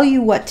not tell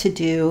you what to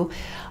do.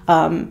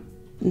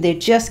 They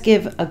just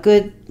give a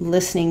good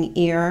listening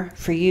ear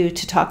for you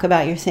to talk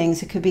about your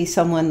things. It could be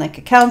someone like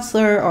a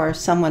counselor or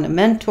someone, a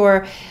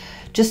mentor,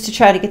 just to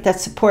try to get that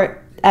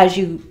support as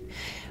you,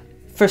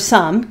 for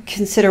some,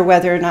 consider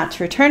whether or not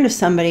to return to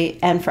somebody,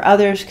 and for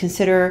others,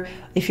 consider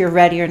if you're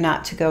ready or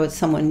not to go with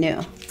someone new.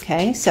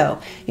 Okay,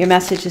 so your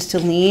message is to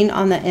lean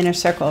on the inner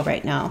circle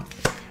right now.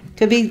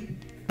 Could be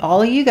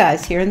all of you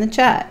guys here in the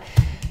chat.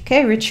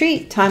 Okay,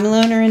 retreat. Time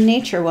alone or in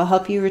nature will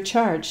help you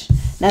recharge.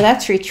 Now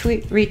that's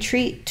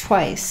retreat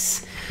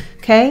twice.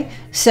 Okay,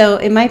 so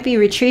it might be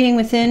retreating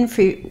within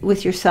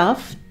with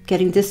yourself,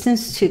 getting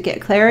distance to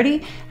get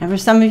clarity. And for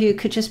some of you, it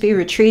could just be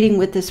retreating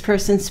with this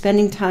person,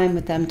 spending time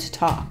with them to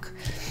talk.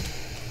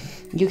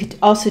 You could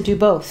also do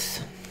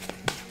both.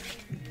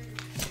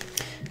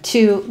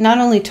 To not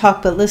only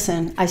talk, but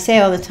listen. I say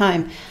all the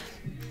time,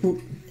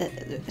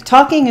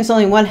 talking is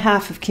only one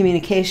half of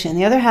communication.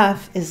 The other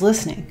half is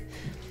listening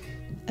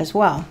as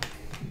well.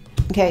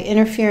 Okay,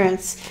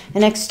 interference.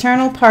 An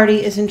external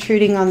party is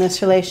intruding on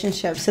this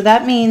relationship. So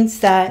that means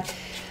that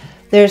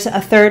there's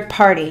a third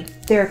party.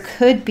 There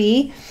could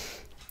be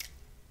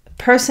a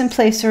person,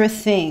 place, or a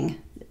thing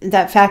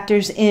that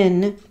factors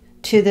in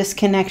to this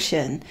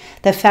connection,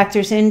 that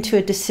factors into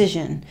a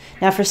decision.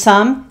 Now, for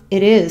some,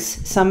 it is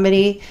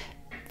somebody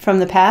from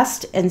the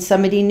past and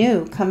somebody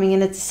new coming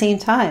in at the same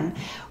time,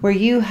 where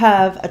you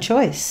have a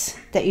choice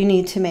that you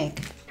need to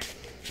make.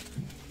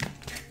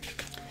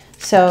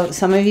 So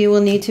some of you will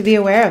need to be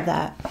aware of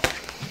that.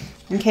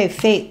 Okay,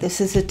 fate.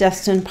 This is a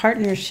destined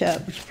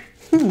partnership.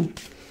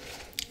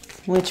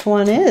 Which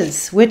one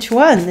is? Which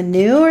one? The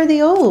new or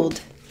the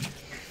old?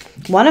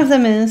 One of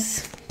them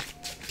is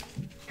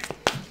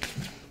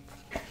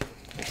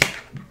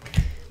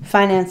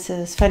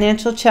finances.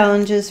 Financial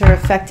challenges are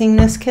affecting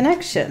this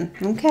connection.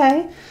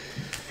 Okay.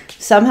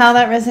 Somehow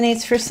that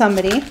resonates for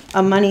somebody.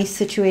 A money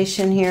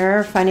situation here,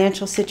 or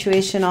financial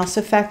situation,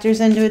 also factors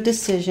into a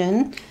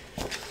decision.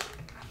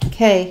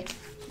 Okay,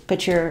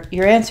 but your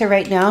answer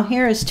right now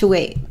here is to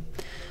wait.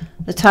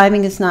 The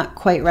timing is not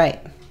quite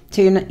right.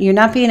 So you're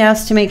not being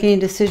asked to make any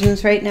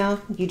decisions right now.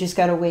 You just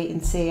got to wait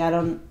and see.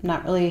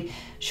 Not really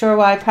sure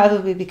why.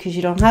 Probably because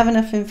you don't have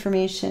enough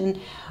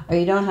information, or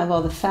you don't have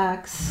all the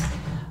facts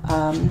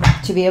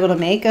to be able to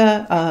make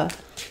a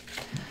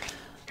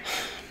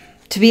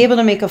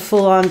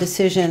full-on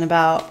decision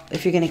about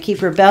if you're going to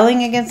keep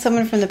rebelling against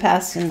someone from the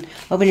past and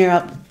open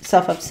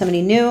yourself up to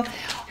somebody new,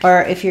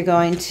 or if you're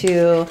going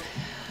to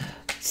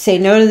say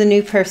no to the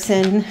new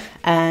person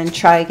and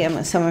try again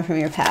with someone from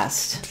your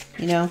past.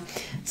 You know,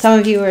 some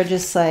of you are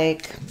just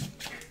like,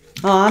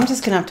 oh, I'm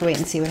just going to have to wait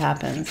and see what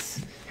happens.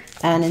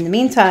 And in the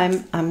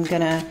meantime, I'm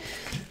going to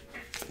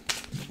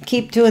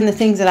keep doing the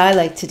things that I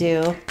like to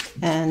do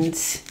and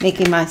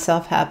making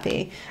myself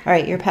happy. All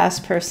right, your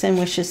past person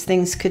wishes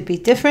things could be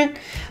different.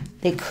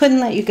 They couldn't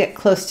let you get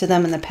close to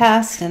them in the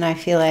past, and I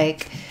feel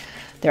like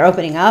they're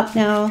opening up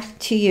now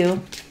to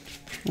you.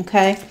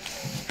 Okay?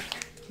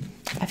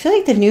 I feel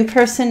like the new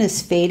person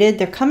is fated.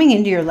 They're coming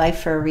into your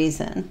life for a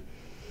reason.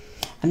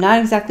 I'm not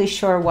exactly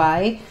sure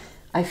why.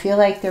 I feel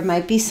like there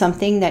might be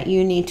something that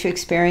you need to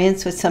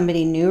experience with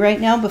somebody new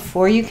right now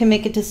before you can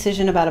make a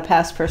decision about a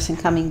past person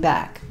coming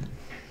back.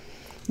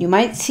 You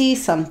might see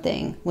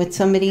something with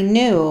somebody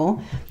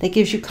new that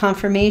gives you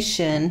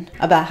confirmation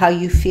about how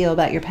you feel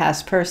about your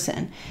past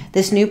person.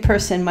 This new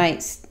person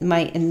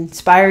might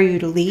inspire you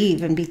to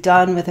leave and be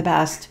done with a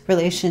past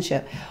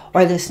relationship,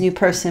 or this new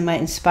person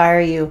might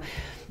inspire you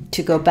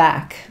to go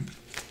back.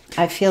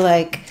 I feel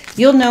like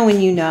you'll know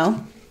when you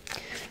know,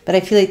 but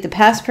I feel like the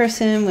past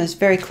person was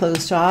very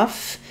closed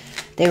off.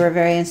 They were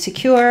very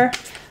insecure.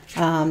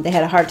 They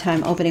had a hard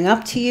time opening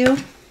up to you,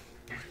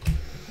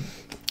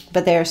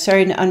 but they are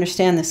starting to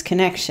understand this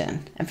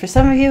connection. And for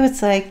some of you,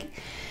 it's like,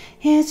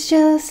 it's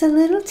just a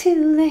little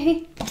too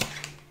late.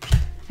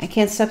 I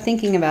can't stop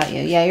thinking about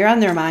you. Yeah, you're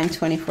on their mind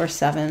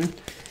 24/7.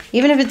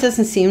 Even if it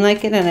doesn't seem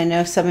like it, and I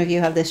know some of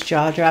you have this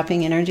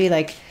jaw-dropping energy,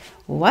 like,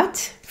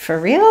 what? For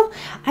real?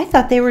 I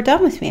thought they were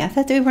done with me. I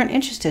thought they weren't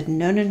interested.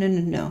 No, no, no,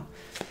 no, no.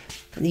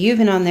 You've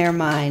been on their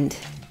mind.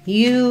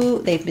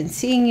 They've been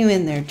seeing you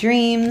in their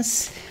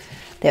dreams.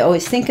 They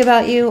always think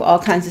about you. All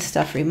kinds of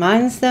stuff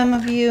reminds them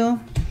of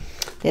you.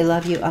 They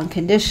love you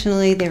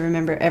unconditionally. They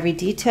remember every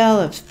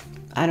detail of,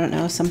 I don't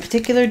know, some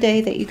particular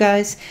day that you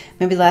guys,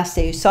 maybe last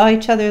day you saw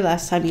each other,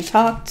 last time you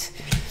talked.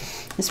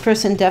 This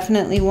person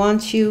definitely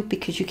wants you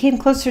because you came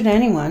closer to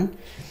anyone.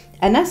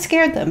 And that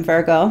scared them,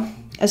 Virgo.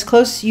 As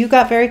close, you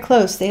got very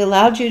close. They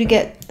allowed you to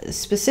get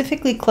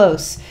specifically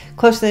closer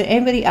than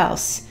anybody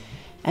else.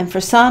 And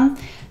for some,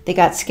 they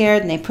got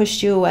scared and they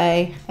pushed you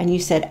away. And you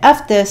said,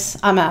 F this,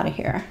 I'm out of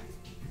here.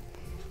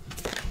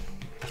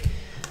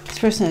 This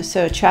person is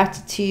so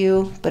attracted to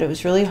you, but it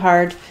was really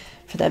hard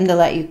for them to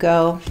let you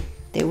go.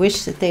 They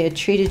wish that they had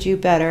treated you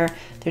better.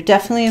 They're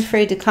definitely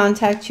afraid to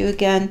contact you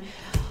again.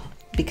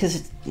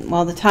 because,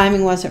 well, the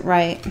timing wasn't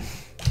right.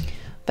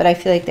 But I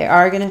feel like they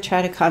are going to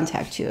try to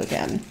contact you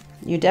again.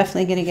 You're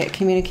definitely going to get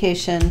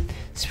communication.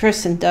 This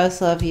person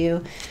does love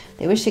you.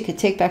 They wish they could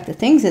take back the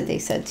things that they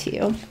said to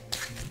you.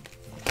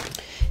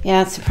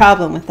 Yeah, it's the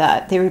problem with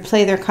that. They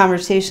replay their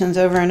conversations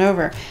over and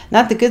over.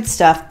 Not the good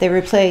stuff. They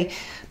replay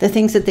the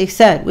things that they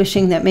said,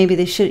 wishing that maybe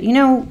they should. You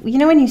know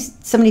when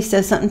somebody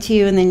says something to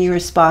you and then you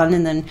respond,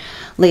 and then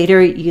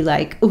later you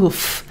like,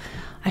 oof,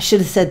 I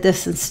should have said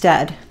this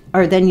instead.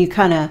 Or then you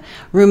kind of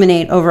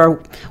ruminate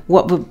over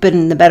what would have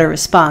been the better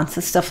response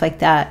and stuff like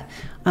that.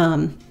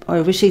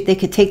 Or wish they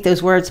could take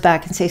those words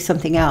back and say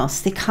something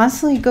else. They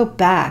constantly go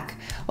back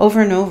over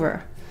and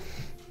over.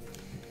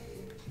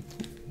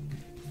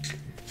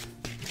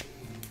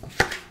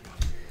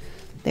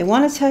 They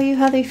want to tell you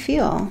how they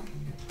feel.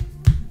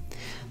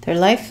 Their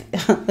life,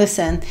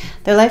 listen,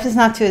 their life is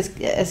not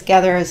as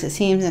gather as it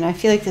seems. And I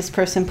feel like this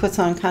person puts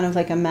on kind of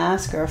like a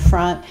mask or a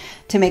front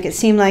to make it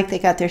seem like they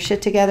got their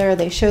shit together.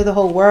 They show the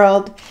whole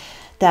world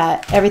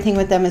that everything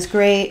with them is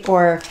great,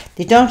 or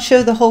they don't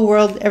show the whole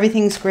world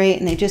everything's great,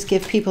 and they just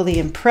give people the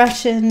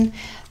impression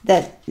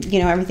that, you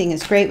know, everything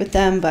is great with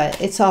them,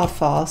 but it's all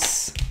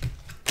false.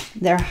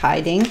 They're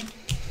hiding.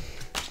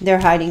 They're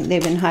hiding.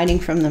 They've been hiding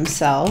from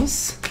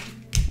themselves,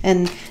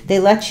 and they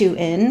let you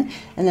in,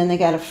 and then they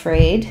got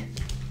afraid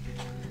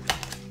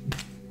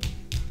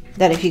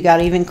that if you got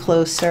even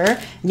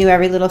closer, knew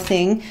every little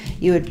thing,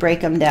 you would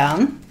break them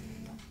down.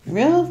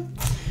 Real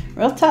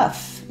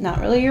tough.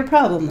 Not really your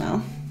problem,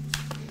 though.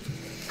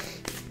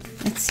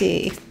 Let's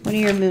see. What are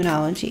your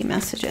Moonology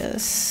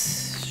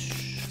messages?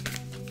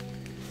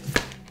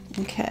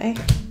 Okay.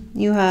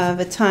 You have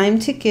a time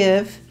to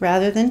give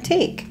rather than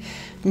take.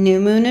 New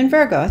moon in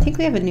Virgo. I think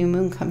we have a new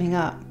moon coming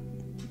up.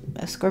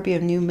 A Scorpio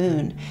new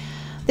moon.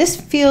 This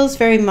feels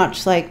very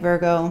much like,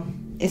 Virgo,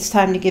 it's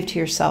time to give to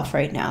yourself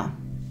right now.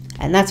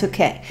 And that's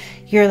okay.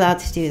 You're allowed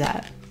to do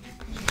that.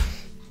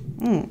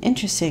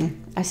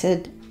 Interesting. I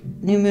said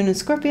new moon in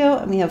Scorpio,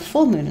 and we have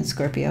full moon in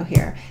Scorpio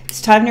here.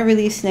 It's time to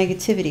release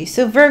negativity.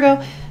 So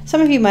Virgo,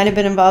 some of you might have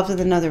been involved with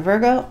another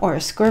Virgo or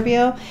a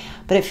Scorpio,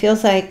 but it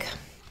feels like,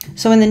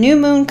 so when the new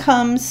moon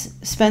comes,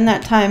 spend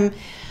that time,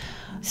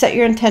 set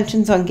your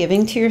intentions on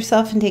giving to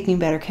yourself and taking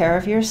better care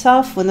of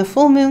yourself. When the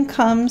full moon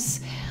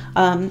comes,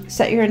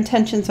 set your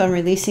intentions on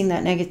releasing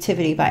that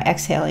negativity by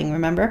exhaling,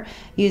 remember?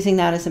 Using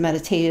that as a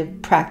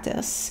meditative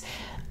practice.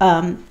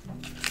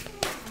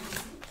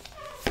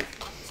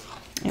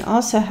 You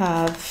also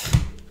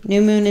have new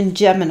moon in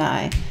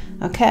Gemini.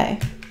 Okay,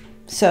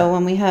 so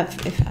when we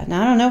have, and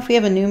I don't know if we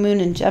have a new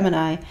moon in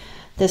Gemini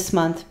this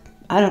month.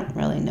 I don't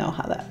really know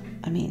how that,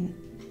 I mean,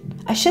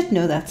 I should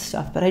know that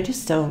stuff, but I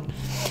just don't.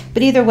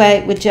 But either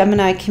way, with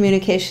Gemini,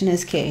 communication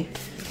is key.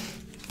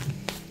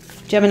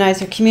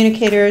 Geminis are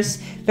communicators,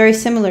 very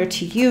similar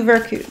to you,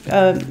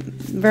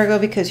 Virgo,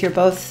 because you're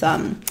both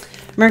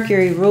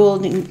Mercury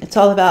ruled, and it's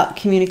all about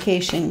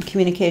communication,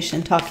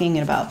 talking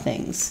about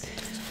things.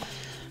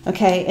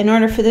 Okay, in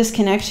order for this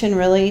connection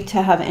really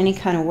to have any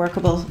kind of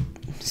workable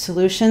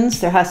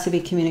solutions, there has to be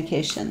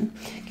communication.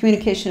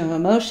 Communication of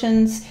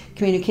emotions,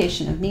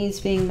 communication of needs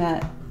being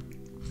met.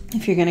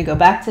 If you're going to go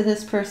back to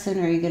this person,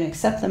 or you're going to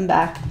accept them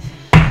back,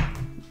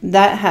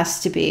 that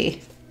has to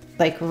be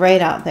like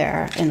right out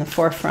there in the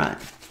forefront.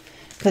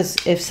 Because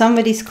if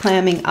somebody's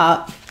clamming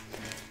up,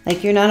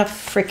 like, you're not a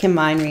freaking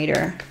mind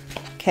reader.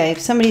 Okay, if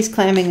somebody's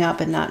clamming up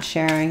and not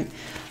sharing,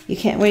 you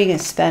can't, what are you going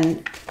to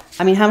spend?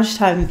 I mean, how much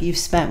time have you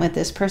spent with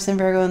this person,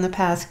 Virgo, in the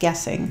past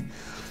guessing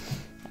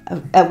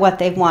at what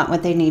they want,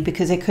 what they need,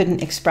 because they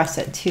couldn't express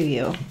it to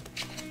you?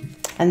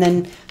 And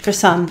then for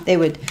some, they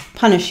would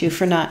punish you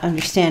for not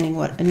understanding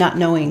what, not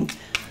knowing,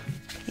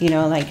 you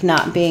know, like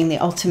not being the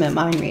ultimate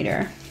mind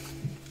reader.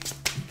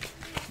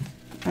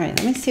 All right,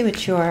 let me see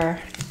what your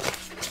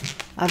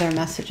other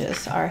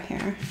messages are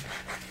here.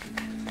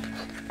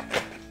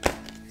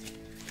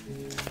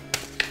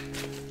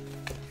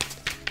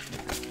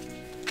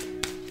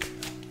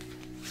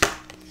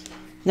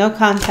 No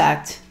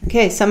contact.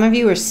 Okay, some of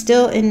you are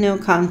still in no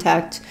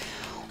contact,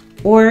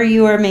 or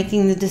you are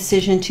making the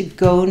decision to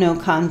go no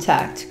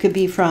contact. Could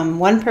be from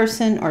one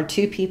person or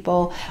two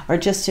people, or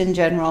just in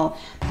general.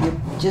 You're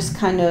just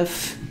kind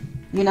of,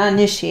 you're not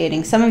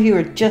initiating. Some of you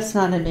are just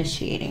not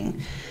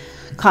initiating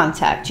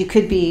contact. You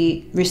could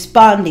be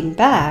responding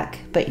back,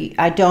 but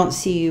I don't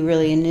see you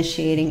really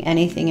initiating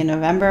anything in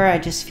November. I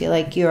just feel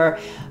like you're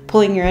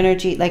pulling your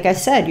energy. Like I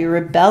said, you're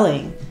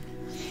rebelling.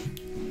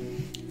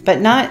 But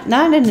not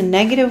in a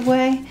negative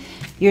way.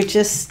 You're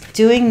just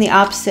doing the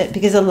opposite,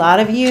 because a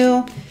lot of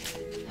you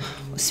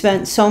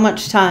spent so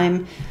much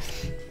time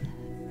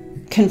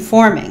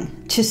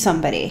conforming to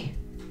somebody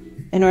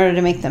in order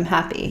to make them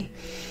happy.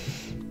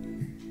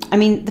 I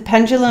mean, the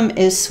pendulum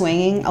is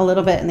swinging a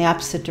little bit in the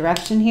opposite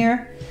direction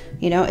here.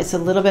 You know, it's a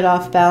little bit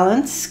off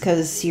balance,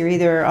 because you're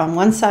either on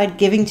one side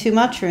giving too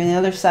much, or on the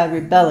other side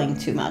rebelling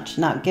too much,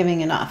 not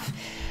giving enough.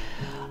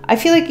 I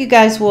feel like you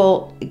guys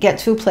will get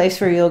to a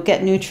place where you'll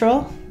get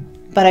neutral,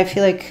 but I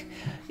feel like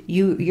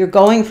You're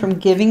going from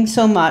giving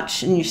so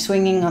much and you're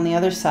swinging on the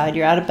other side.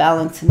 You're out of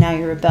balance and now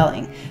you're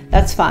rebelling.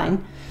 That's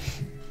fine.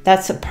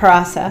 That's a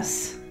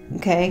process,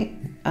 okay?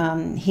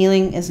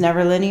 Healing is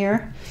never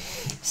linear.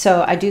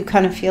 So I do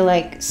kind of feel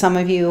like some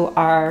of you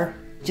are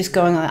just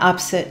going on the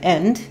opposite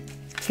end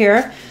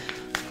here.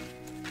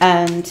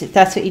 And if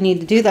that's what you need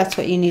to do, that's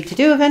what you need to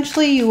do.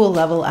 Eventually you will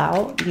level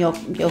out. You'll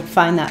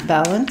find that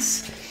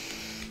balance.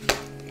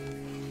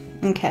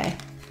 Okay.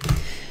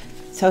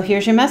 So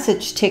here's your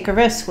message. Take a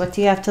risk. What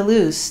do you have to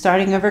lose?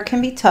 Starting over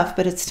can be tough,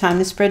 but it's time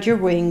to spread your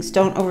wings.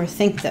 Don't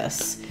overthink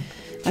this.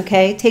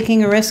 Okay?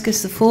 Taking a risk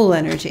is the Fool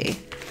energy.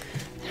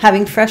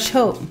 Having fresh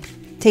hope.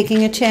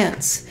 Taking a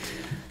chance.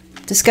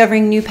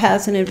 Discovering new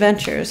paths and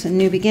adventures and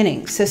new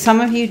beginnings. So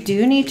some of you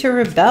do need to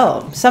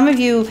rebel. Some of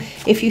you,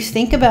 if you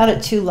think about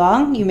it too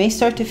long, you may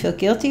start to feel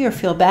guilty or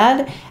feel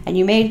bad, and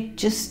you may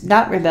just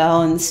not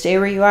rebel and stay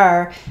where you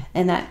are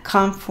in that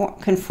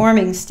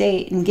conforming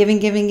state and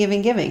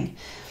giving.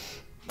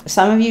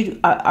 Some of you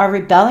are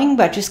rebelling,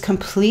 but just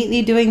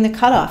completely doing the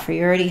cutoff, or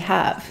you already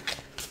have.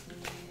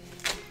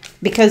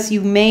 Because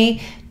you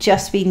may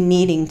just be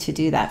needing to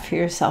do that for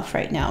yourself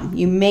right now.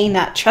 You may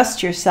not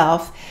trust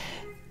yourself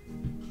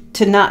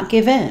to not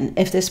give in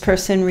if this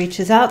person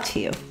reaches out to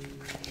you.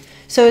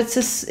 So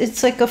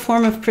it's like a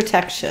form of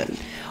protection.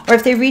 Or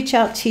if they reach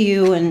out to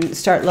you and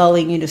start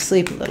lulling you to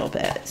sleep a little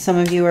bit. Some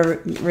of you are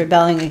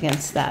rebelling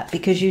against that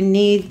because you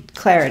need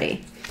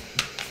clarity.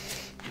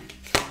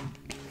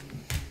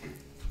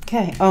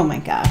 Okay, oh my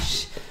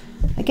gosh.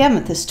 Again,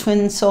 with this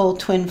twin soul,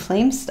 twin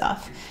flame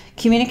stuff.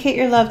 Communicate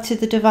your love to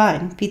the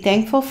divine. Be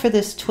thankful for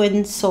this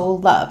twin soul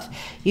love.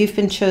 You've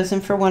been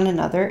chosen for one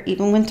another,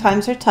 even when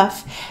times are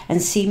tough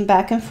and seem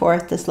back and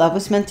forth. This love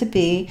was meant to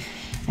be.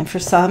 And for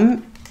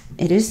some,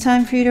 it is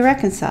time for you to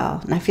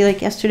reconcile. And I feel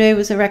like yesterday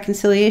was a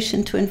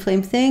reconciliation twin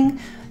flame thing.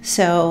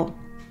 So,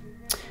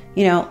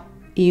 you know,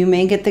 you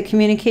may get the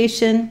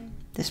communication.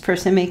 This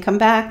person may come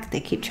back. They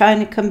keep trying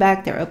to come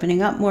back. They're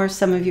opening up more.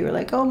 Some of you are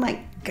like, oh my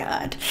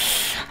God,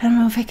 I don't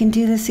know if I can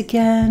do this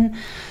again.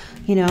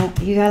 You know,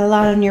 you got a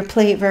lot on your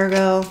plate,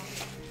 Virgo.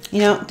 You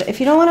know, if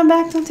you don't want them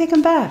back, don't take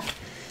them back.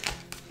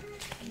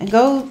 And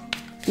go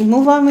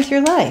move on with your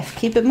life.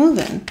 Keep it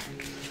moving.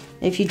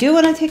 If you do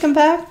want to take them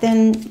back,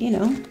 then, you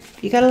know,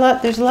 you got a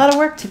lot. There's a lot of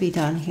work to be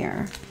done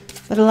here.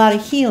 But a lot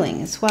of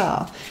healing as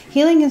well.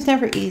 Healing is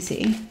never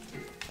easy.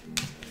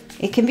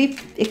 It can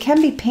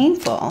be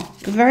painful.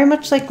 Very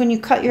much like when you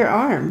cut your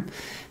arm.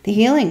 The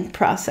healing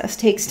process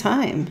takes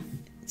time.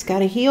 It's got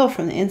to heal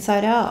from the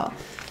inside out.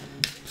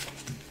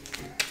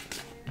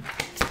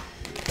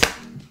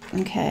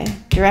 Okay,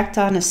 direct,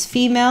 honest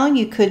female.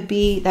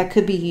 That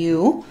could be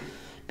you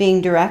being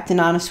direct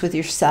and honest with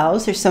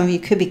yourselves. Or some of you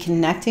could be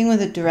connecting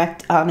with a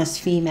direct,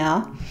 honest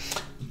female.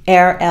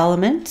 Air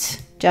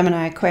element,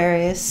 Gemini,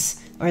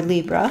 Aquarius, or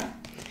Libra.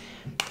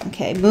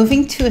 Okay,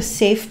 moving to a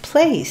safe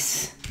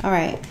place. All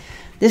right,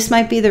 this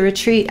might be the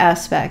retreat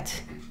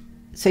aspect.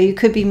 So you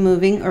could be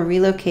moving or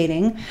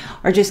relocating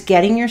or just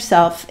getting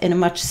yourself in a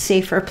much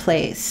safer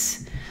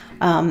place.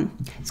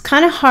 It's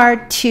kind of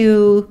hard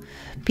to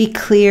be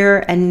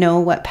clear and know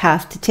what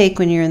path to take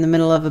when you're in the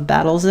middle of a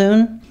battle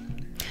zone.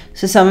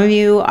 So some of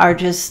you are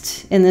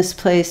just in this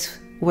place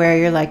where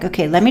you're like,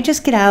 okay, let me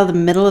just get out of the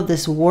middle of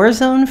this war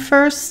zone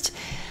first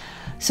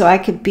so I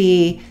could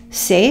be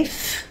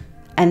safe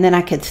and then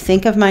I could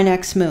think of my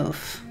next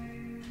move.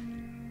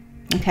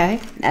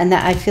 Okay? And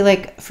that, I feel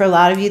like for a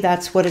lot of you,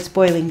 that's what it's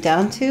boiling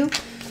down to.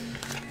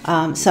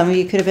 Some of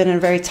you could have been in a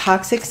very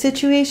toxic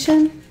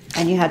situation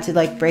and you had to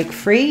like break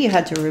free. You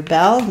had to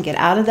rebel and get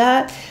out of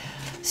that.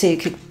 So you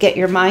could get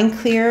your mind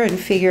clear and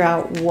figure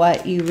out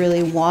what you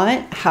really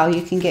want, how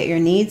you can get your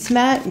needs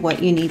met,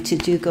 what you need to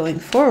do going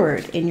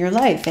forward in your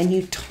life. And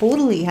you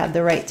totally have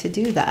the right to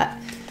do that.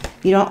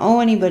 You don't owe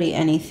anybody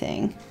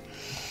anything.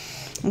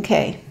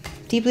 Okay,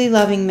 deeply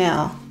loving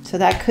male. So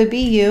that could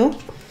be you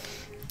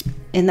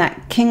in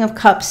that King of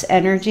Cups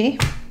energy,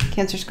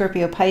 Cancer,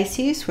 Scorpio,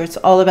 Pisces, where it's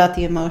all about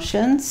the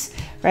emotions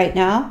right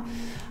now.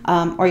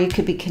 Or you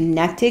could be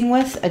connecting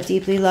with a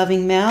deeply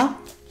loving male.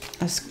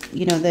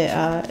 You know,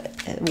 the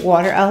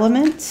water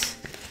element.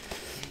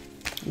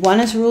 One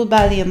is ruled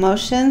by the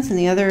emotions and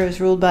the other is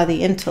ruled by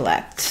the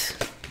intellect.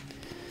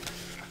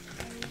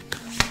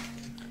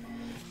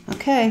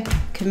 Okay,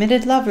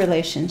 committed love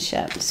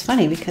relationship. It's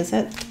funny because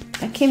that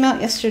came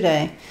out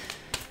yesterday.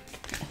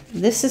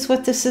 This is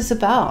what this is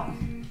about.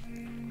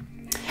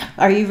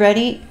 Are you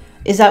ready?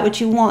 Is that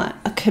what you want?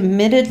 A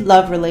committed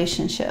love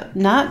relationship.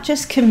 Not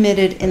just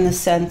committed in the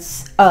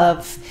sense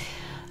of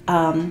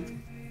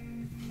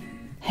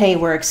hey,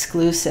 we're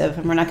exclusive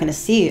and we're not going to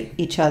see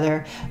each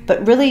other,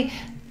 but really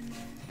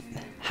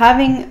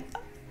having,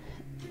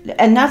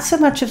 and not so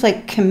much of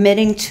like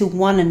committing to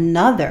one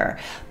another,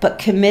 but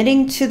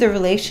committing to the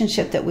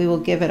relationship that we will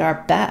give it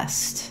our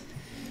best,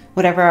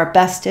 whatever our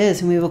best is,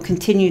 and we will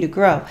continue to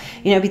grow.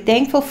 You know, be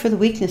thankful for the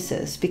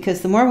weaknesses,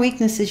 because the more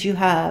weaknesses you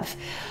have,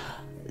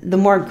 the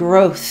more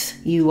growth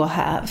you will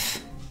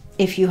have.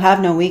 If you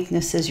have no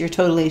weaknesses, you're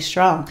totally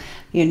strong.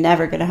 You're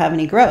never going to have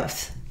any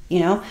growth. You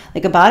know,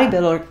 like a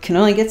bodybuilder can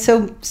only get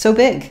so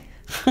big.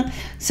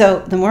 So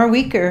the more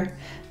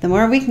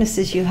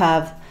weaknesses you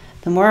have,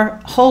 the more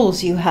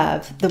holes you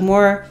have, the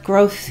more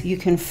growth you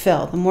can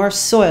fill, the more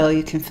soil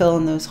you can fill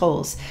in those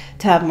holes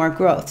to have more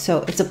growth.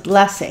 So it's a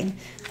blessing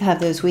to have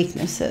those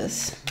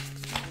weaknesses.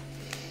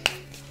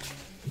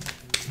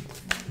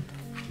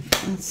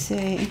 Let's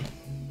see.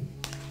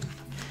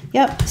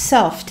 Yep,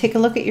 self. Take a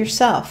look at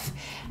yourself.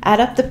 Add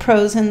up the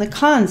pros and the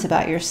cons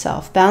about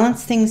yourself.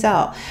 Balance things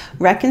out.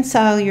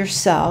 Reconcile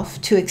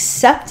yourself to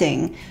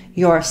accepting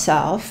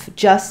yourself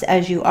just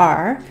as you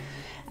are,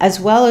 as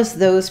well as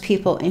those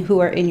people who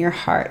are in your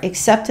heart.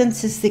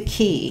 Acceptance is the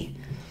key,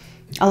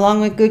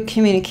 along with good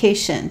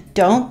communication.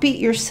 Don't beat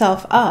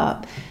yourself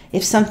up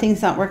if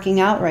something's not working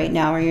out right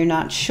now or you're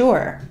not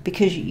sure,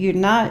 because you're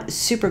not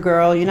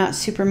Supergirl, you're not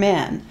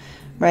Superman,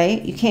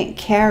 right? You can't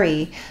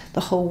carry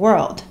the whole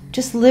world.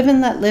 Just live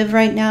and let live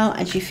right now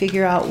as you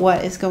figure out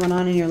what is going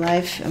on in your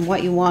life and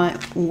what you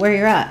want and where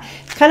you're at.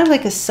 It's kind of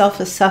like a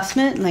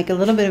self-assessment, like a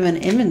little bit of an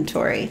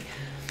inventory.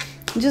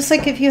 Just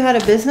like if you had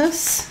a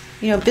business,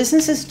 you know,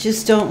 businesses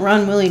just don't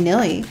run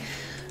willy-nilly.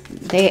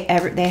 They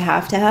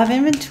have to have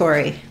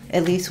inventory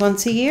at least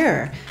once a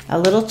year. A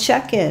little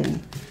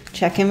check-in.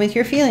 Check in with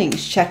your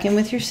feelings. Check in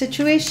with your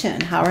situation.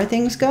 How are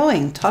things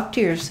going? Talk to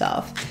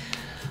yourself.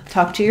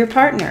 Talk to your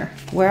partner.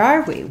 Where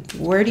are we?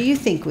 Where do you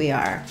think we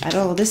are? I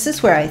don't know. This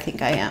is where I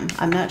think I am.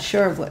 I'm not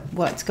sure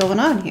what's going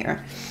on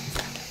here.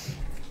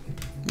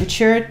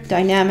 Mature,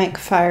 dynamic,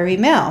 fiery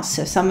male.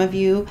 So some of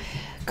you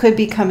could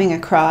be coming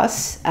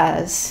across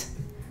as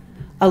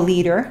a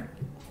leader.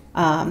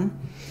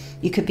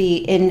 You could be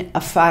in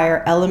a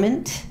fire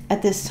element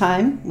at this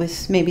time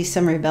with maybe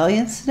some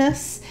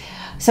rebelliousness.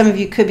 Some of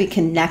you could be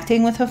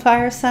connecting with a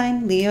fire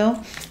sign,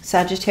 Leo,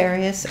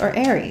 Sagittarius, or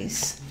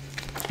Aries,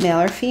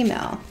 male or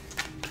female.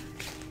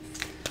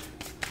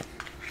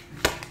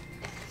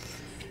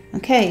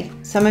 Okay,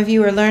 some of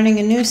you are learning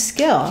a new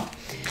skill,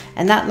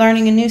 and that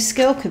learning a new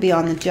skill could be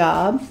on the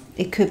job.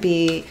 It could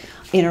be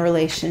in a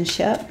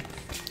relationship.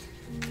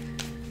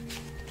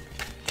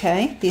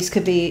 Okay, these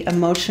could be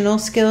emotional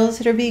skills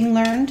that are being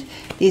learned.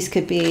 These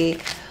could be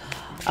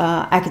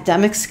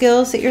academic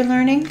skills that you're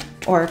learning,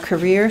 or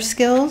career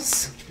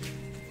skills.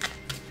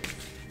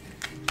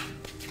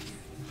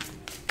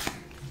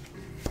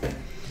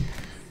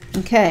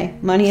 Okay,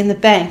 money in the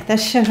bank. That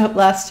showed up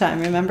last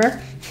time,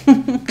 remember?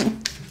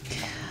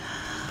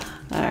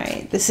 All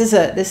right, this is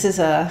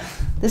the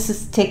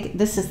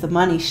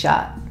money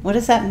shot. What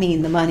does that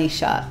mean, the money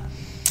shot?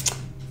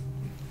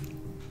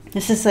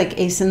 This is like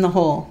ace in the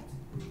hole.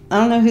 I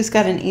don't know who's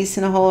got an ace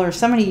in a hole, or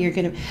some of you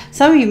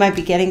might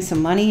be getting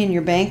some money in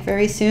your bank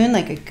very soon,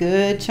 like a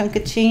good chunk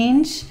of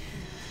change.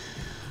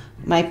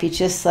 Might be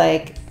just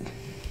like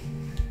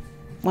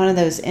one of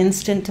those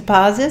instant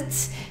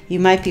deposits. You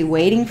might be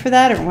waiting for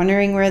that or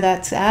wondering where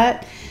that's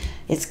at.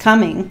 It's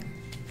coming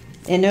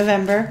in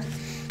November.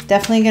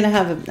 Definitely going to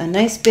have a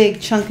nice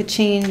big chunk of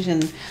change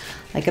and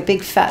like a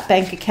big fat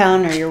bank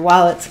account, or your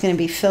wallet's going to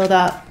be filled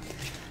up.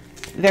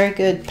 Very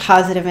good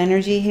positive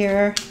energy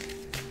here.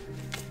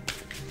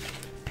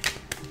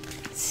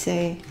 Let's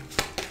see.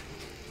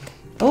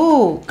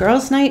 Oh,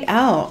 girls' night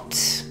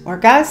out or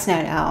guys'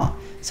 night out.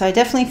 So I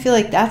definitely feel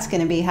like that's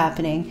going to be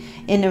happening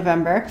in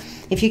November.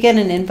 If you get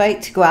an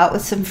invite to go out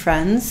with some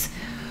friends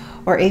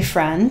or a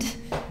friend,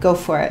 go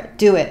for it.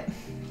 Do it.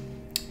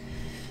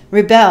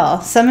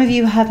 Rebel. Some of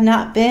you have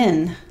not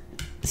been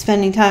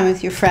spending time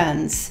with your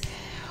friends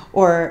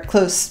or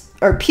close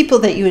or people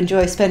that you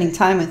enjoy spending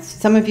time with.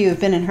 Some of you have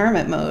been in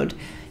hermit mode.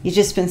 You've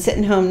just been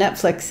sitting home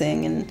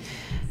Netflixing and,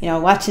 you know,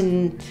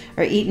 watching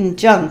or eating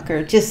junk,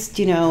 or just,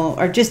 you know,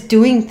 or just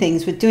doing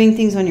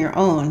things on your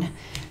own.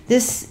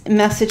 This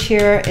message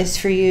here is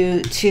for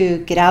you to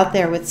get out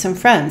there with some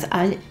friends.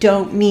 I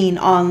don't mean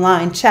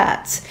online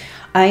chats.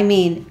 I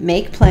mean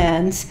make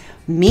plans,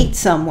 meet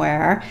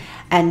somewhere,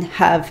 and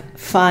have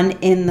fun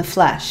in the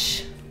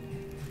flesh.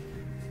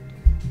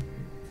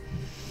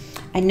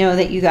 I know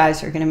that you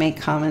guys are going to make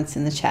comments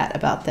in the chat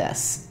about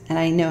this, and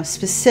I know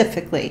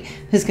specifically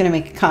who's going to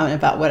make a comment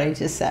about what I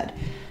just said,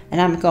 and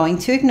I'm going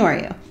to ignore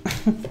you.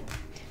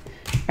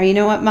 Or you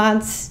know what,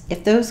 mods?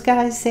 If those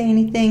guys say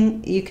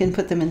anything, you can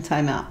put them in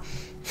timeout.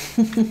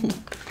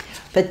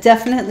 But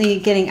definitely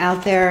getting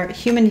out there,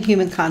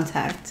 human-to-human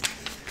contact.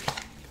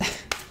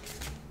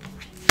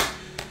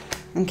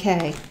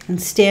 Okay,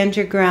 and stand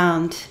your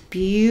ground.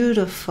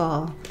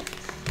 Beautiful.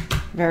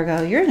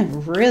 Virgo, you're in a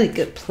really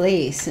good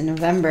place in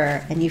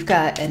November, and you've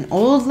got an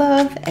old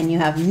love and you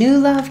have new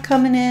love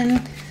coming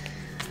in.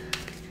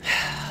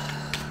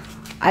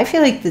 I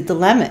feel like the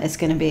dilemma is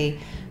going to be,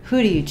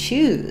 who do you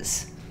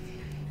choose?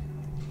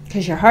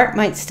 Because your heart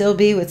might still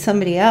be with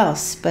somebody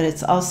else, but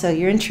it's also,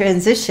 you're in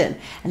transition.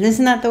 And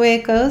isn't that the way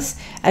it goes?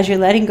 As you're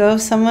letting go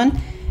of someone,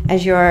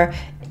 as you're,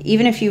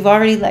 even if you've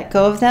already let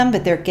go of them,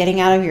 but they're getting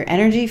out of your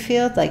energy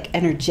field, like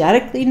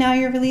energetically now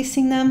you're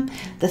releasing them.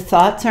 The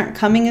thoughts aren't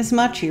coming as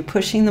much, you're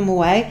pushing them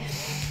away.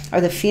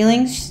 Or the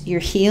feelings, you're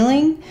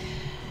healing.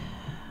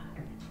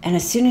 And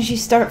as soon as you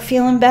start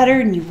feeling better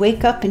and you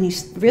wake up and you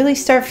really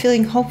start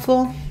feeling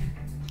hopeful,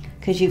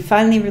 because you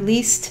finally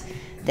released,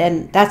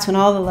 then that's when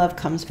all the love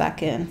comes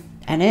back in.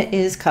 And it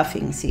is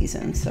cuffing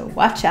season, so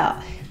watch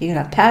out. You're going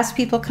to have past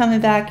people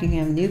coming back. You're going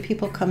to have new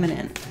people coming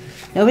in.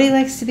 Nobody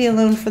likes to be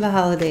alone for the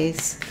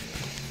holidays.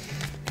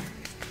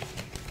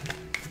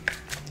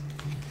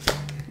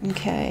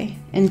 Okay.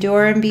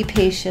 Endure and be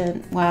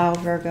patient. Wow,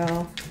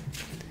 Virgo.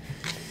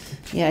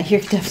 Yeah,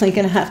 you're definitely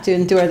going to have to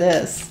endure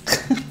this.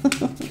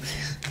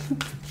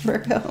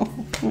 Virgo.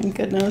 Oh my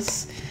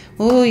goodness.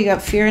 Oh, you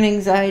got fear and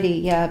anxiety.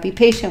 Yeah, be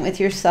patient with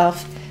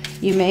yourself.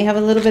 You may have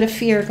a little bit of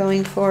fear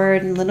going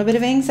forward and a little bit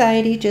of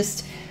anxiety.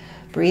 Just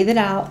breathe it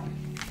out.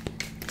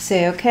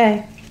 Say,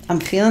 okay, I'm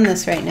feeling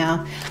this right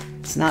now.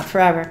 It's not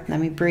forever. Let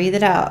me breathe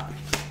it out.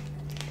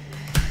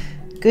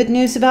 Good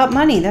news about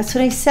money. That's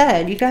what I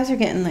said. You guys are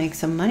getting like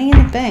some money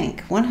in the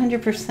bank.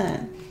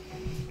 100%.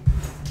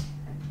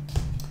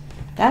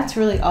 That's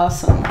really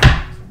awesome.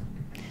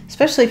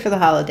 Especially for the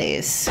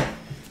holidays.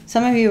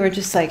 Some of you are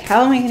just like,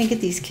 how am I going to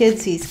get these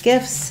kids these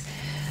gifts?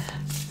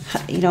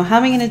 You know, how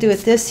am I going to do it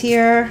this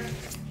year?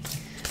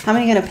 How am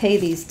I going to pay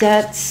these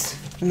debts?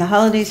 When the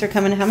holidays are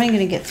coming, how am I going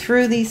to get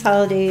through these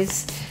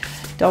holidays?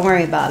 Don't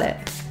worry about it.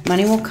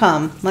 Money will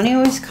come. Money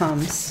always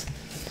comes.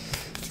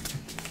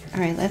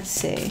 All right, let's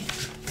see.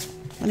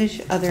 What is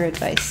your other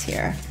advice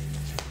here?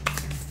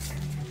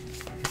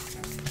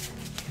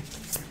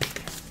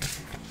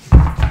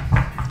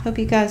 Hope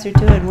you guys are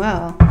doing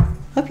well.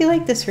 Hope you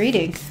like this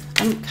reading.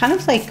 I'm kind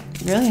of like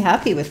really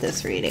happy with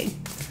this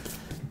reading.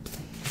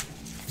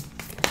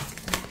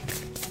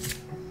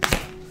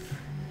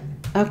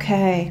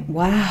 Okay,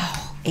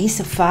 wow,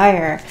 Ace of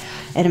Fire.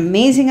 An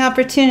amazing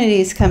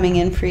opportunity is coming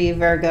in for you,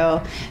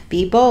 Virgo.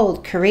 Be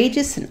bold,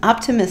 courageous, and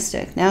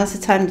optimistic. Now is the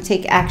time to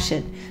take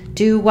action.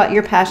 Do what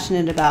you're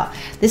passionate about.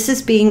 This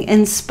is being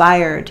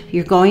inspired.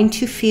 You're going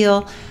to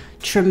feel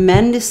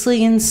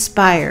tremendously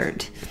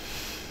inspired.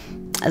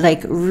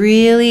 Like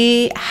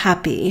really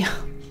happy.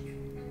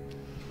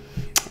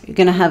 You're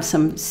going to have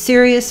some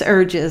serious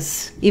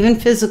urges, even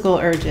physical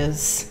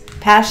urges.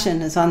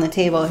 Passion is on the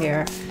table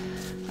here.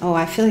 Oh,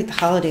 I feel like the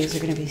holidays are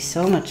going to be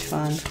so much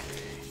fun.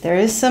 There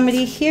is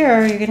somebody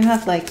here. You're going to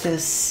have like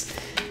this,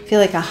 feel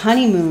like a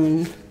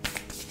honeymoon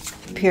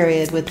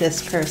period with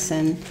this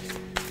person.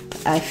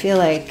 I feel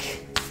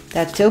like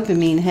that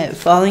dopamine hit,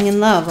 falling in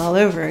love all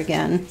over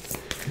again.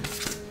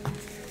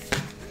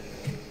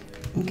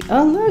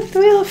 Oh, look, the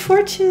Wheel of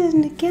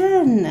Fortune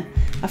again.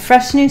 A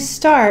fresh new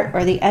start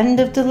or the end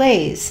of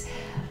delays.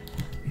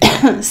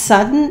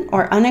 Sudden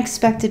or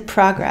unexpected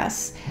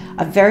progress.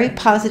 A very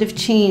positive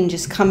change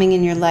is coming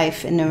in your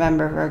life in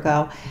November,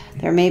 Virgo.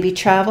 There may be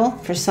travel.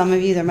 For some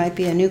of you, there might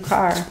be a new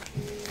car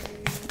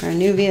or a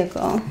new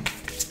vehicle.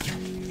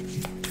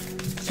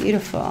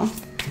 Beautiful.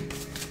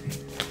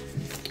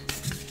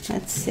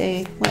 Let's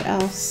see. What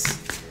else?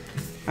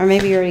 Or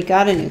maybe you already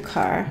got a new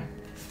car.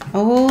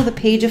 Oh, the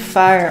Page of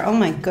Fire. Oh,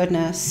 my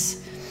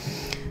goodness.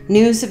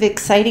 News of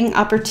exciting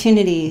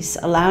opportunities,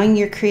 allowing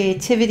your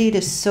creativity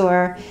to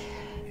soar,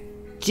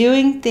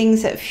 doing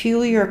things that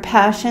fuel your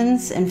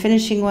passions and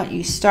finishing what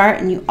you start.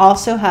 And you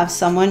also have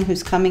someone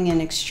who's coming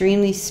in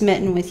extremely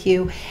smitten with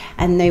you,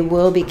 and they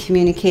will be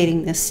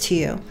communicating this to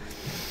you.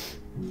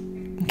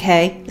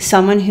 Okay?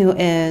 Someone who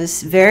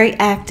is very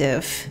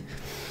active.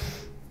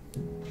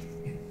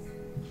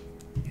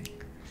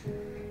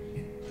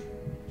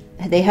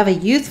 They have a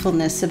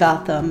youthfulness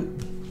about them.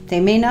 They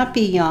may not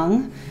be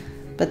young,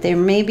 but there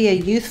may be a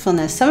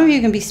youthfulness. Some of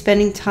you can be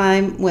spending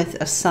time with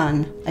a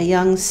son, a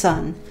young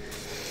son.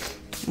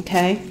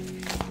 Okay?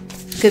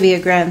 Could be a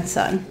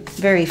grandson.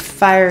 Very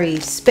fiery,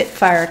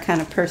 spitfire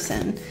kind of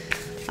person.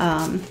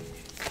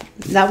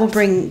 That will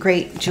bring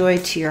great joy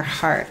to your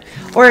heart.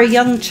 Or a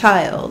young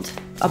child,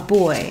 a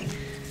boy.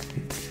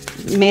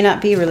 It may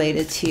not be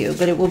related to you,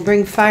 but it will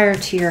bring fire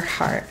to your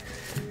heart.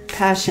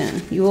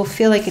 Passion. You will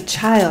feel like a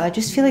child. I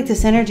just feel like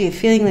this energy of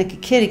feeling like a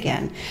kid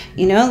again.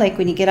 You know, like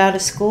when you get out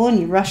of school and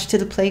you rush to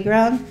the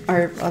playground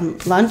or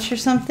lunch or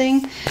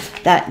something.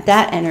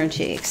 That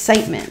energy,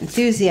 excitement,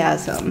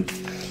 enthusiasm.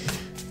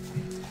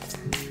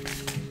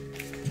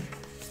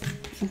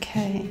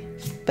 Okay.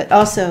 But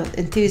also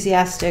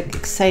enthusiastic,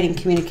 exciting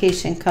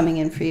communication coming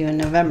in for you in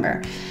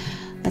November.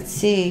 Let's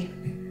see.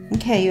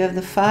 Okay, you have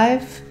the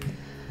 5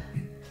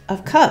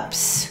 of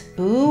Cups.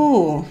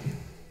 Ooh.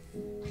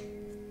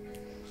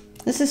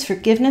 This is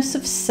forgiveness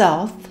of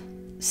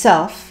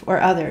self or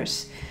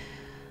others.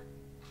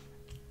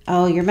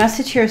 Oh, your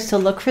message here is to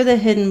look for the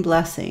hidden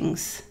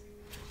blessings.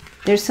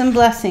 There's some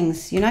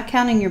blessings. You're not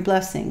counting your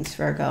blessings,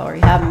 Virgo, or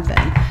you haven't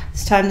been.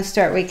 It's time to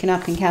start waking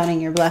up and counting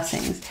your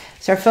blessings.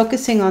 Start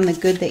focusing on the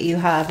good that you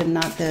have and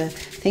not the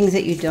things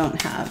that you don't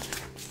have.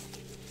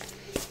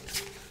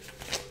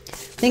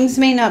 Things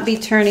may not be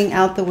turning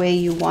out the way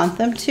you want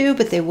them to,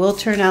 but they will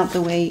turn out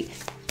the way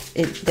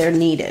they're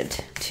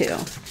needed to.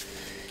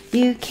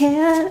 You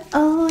can't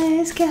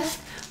always get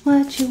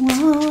what you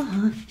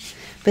want,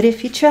 but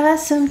if you try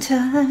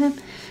sometime,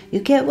 you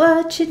get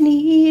what you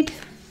need.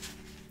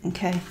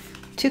 Okay,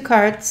 2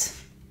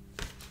 cards.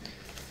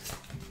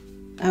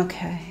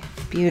 Okay,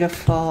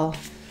 beautiful.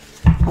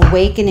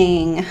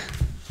 Awakening.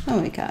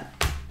 Oh, we got,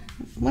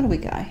 what do we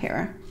got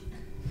here?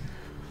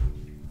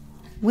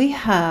 We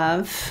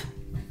have,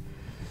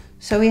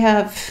 so we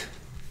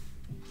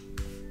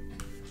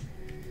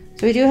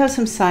do have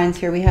some signs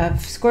here. We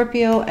have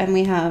Scorpio and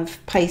we have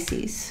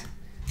Pisces.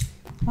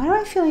 Why do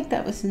I feel like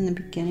that was in the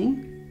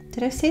beginning?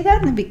 Did I say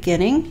that in the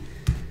beginning?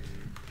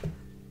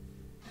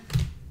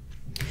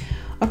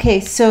 Okay,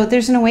 so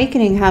there's an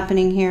awakening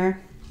happening here.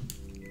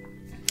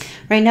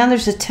 Right now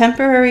there's a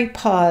temporary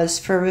pause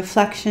for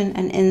reflection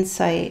and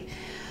insight,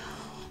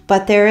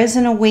 but there is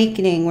an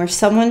awakening where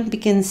someone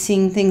begins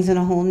seeing things in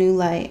a whole new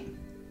light.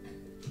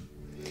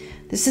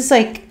 This is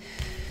like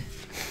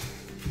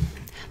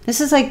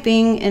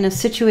being in a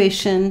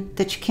situation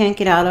that you can't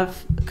get out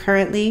of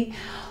currently,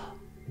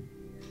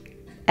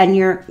 and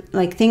you're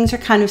like, things are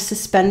kind of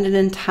suspended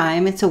in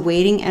time. It's a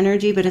waiting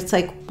energy, but it's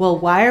like, well,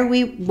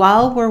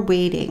 while we're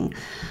waiting,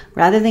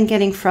 rather than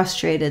getting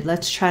frustrated,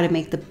 let's try to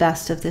make the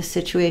best of this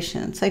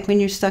situation. It's like when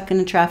you're stuck in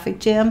a traffic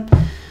jam,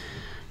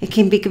 it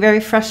can be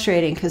very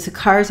frustrating because the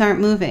cars aren't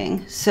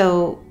moving.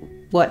 So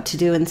what to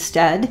do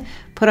instead?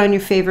 Put on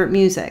your favorite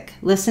music.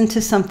 Listen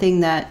to something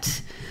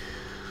that,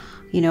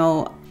 you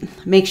know,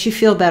 makes you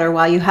feel better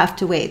while you have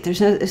to wait.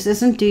 This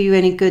doesn't do you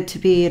any good to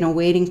be in a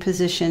waiting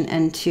position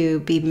and to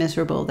be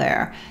miserable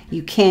there.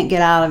 You can't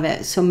get out of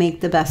it, so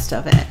make the best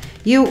of it.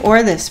 You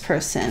or this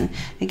person.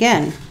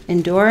 Again,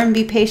 endure and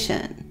be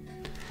patient.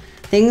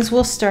 Things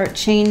will start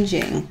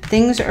changing.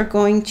 Things are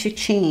going to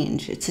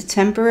change. It's a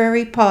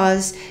temporary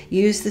pause.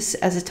 Use this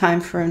as a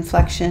time for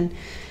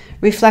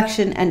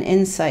reflection and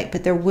insight,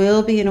 but there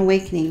will be an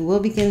awakening. You will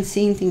begin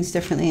seeing things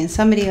differently, and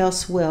somebody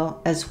else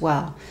will as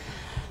well.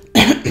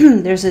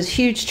 There's a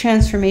huge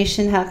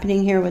transformation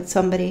happening here with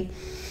somebody.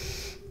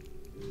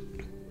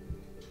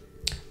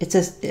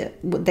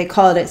 They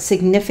call it a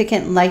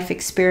significant life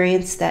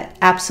experience that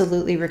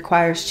absolutely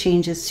requires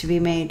changes to be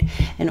made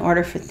in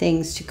order for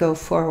things to go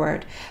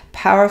forward.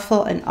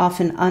 Powerful and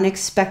often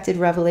unexpected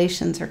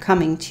revelations are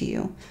coming to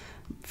you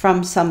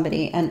from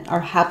somebody and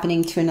are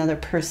happening to another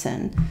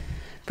person.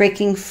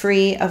 Breaking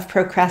free of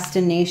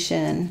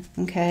procrastination,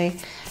 okay?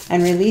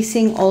 And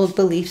releasing old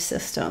belief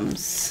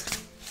systems.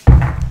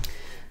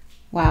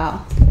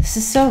 Wow, this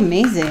is so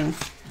amazing.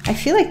 I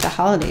feel like the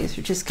holidays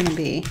are just going to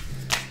be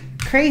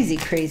crazy,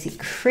 crazy,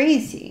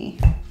 crazy.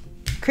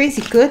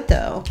 Crazy good,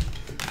 though.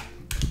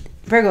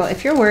 Virgo,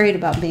 if you're worried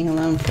about being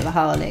alone for the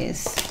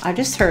holidays, I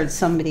just heard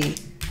somebody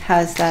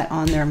has that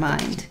on their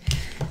mind.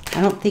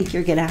 I don't think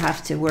you're going to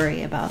have to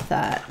worry about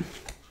that.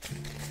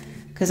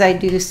 Because I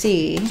do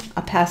see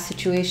a past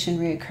situation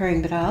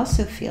reoccurring, but I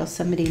also feel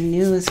somebody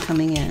new is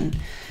coming in.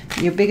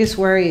 Your biggest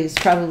worry is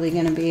probably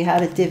going to be how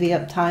to divvy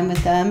up time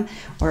with them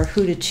or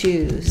who to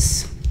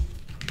choose.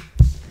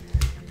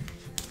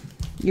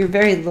 You're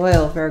very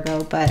loyal,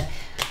 Virgo, but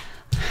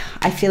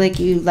I feel like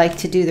you like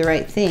to do the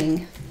right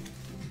thing.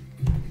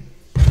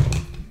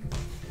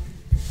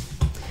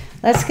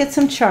 Let's get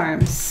some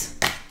charms.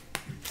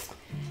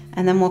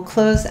 And then we'll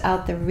close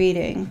out the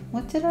reading.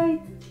 What did I...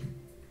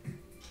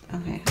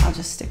 Okay, I'll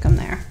just stick them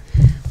there.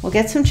 We'll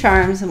get some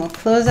charms and we'll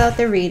close out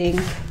the reading.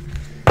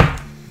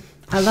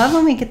 I love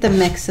when we get the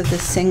mix of the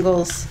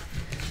singles.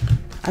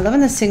 I love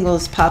when the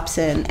singles pops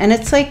in. And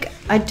it's like,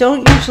 I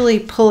don't usually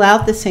pull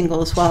out the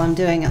singles while I'm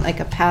doing it, like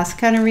a past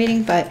kind of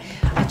reading, but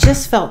I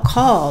just felt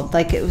called.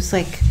 Like it was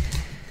like,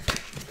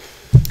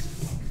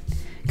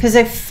 because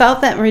I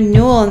felt that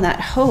renewal and that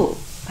hope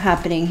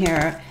happening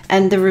here.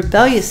 And the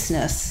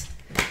rebelliousness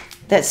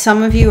that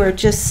some of you are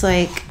just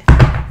like,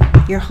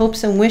 your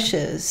hopes and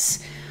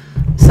wishes.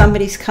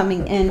 Somebody's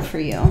coming in for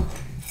you. All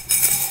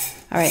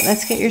right,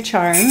 let's get your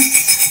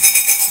charms.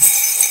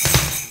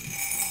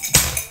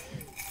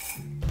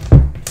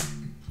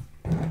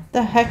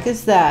 The heck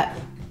is that?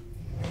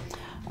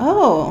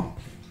 Oh.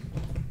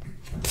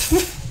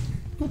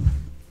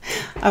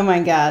 Oh my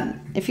God.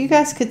 If you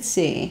guys could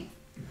see.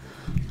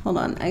 Hold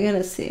on, I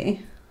gotta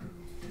see.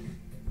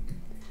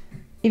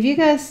 If you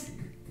guys...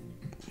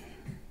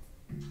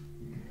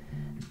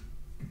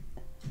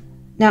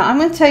 Now, I'm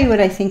going to tell you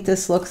what I think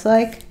this looks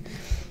like.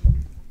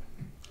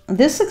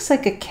 This looks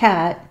like a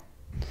cat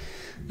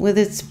with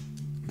its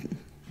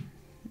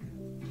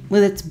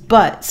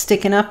butt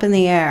sticking up in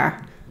the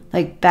air.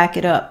 Like, back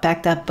it up,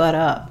 back that butt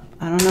up.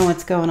 I don't know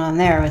what's going on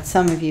there with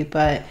some of you,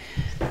 but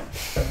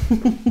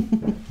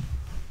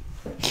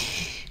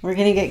we're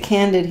going to get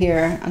candid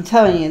here. I'm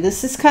telling you,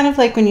 this is kind of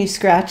like when you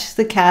scratch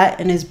the cat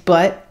and his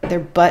butt,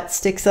 their butt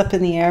sticks up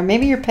in the air.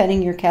 Maybe you're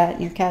petting your cat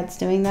and your cat's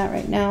doing that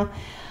right now.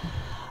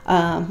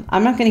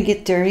 I'm not going to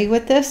get dirty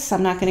with this.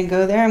 I'm not going to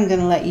go there. I'm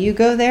going to let you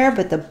go there,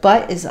 but the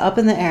butt is up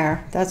in the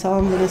air. That's all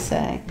I'm going to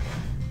say.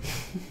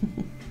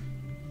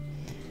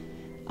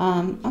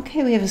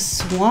 Okay, we have a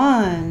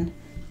swan.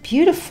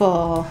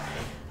 Beautiful.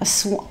 A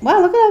swan.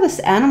 Wow, look at all this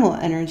animal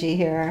energy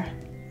here.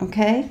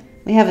 Okay,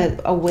 we have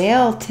a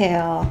whale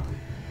tail.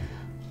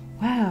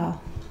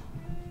 Wow.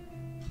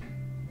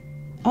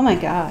 Oh my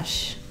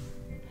gosh.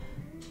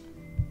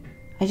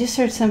 I just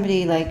heard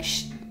somebody like,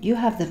 you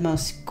have the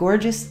most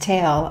gorgeous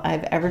tail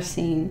I've ever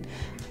seen.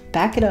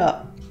 Back it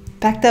up.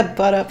 Back that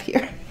butt up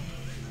here.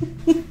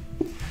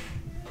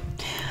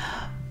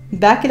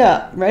 Back it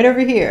up right over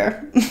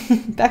here.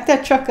 Back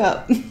that truck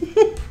up.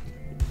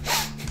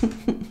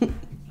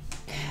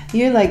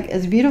 You're like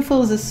as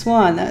beautiful as a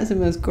swan. That is the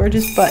most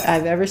gorgeous butt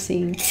I've ever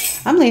seen.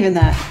 I'm leaving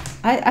that.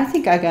 I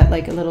think I got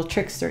like a little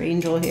trickster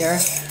angel here.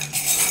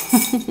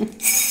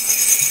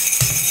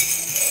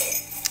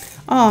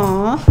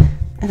 Aw,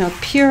 and a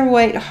pure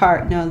white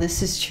heart. No,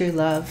 this is true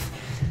love.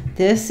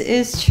 This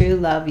is true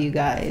love, you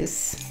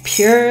guys.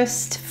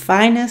 Purest,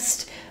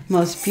 finest,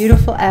 most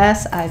beautiful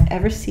ass I've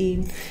ever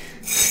seen.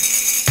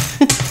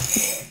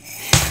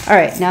 All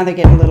right, now they're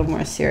getting a little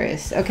more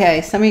serious.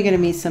 Okay, some of you are going to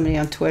meet somebody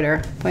on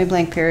Twitter, point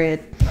blank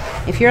period.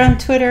 If you're on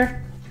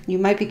Twitter, you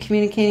might be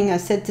communicating. I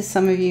said to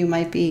some of you, you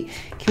might be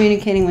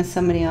communicating with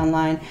somebody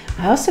online.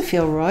 I also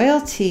feel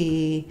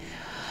royalty.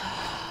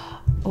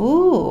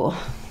 Ooh.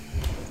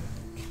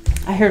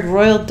 I heard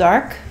royal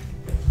dark.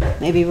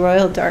 Maybe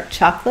royal dark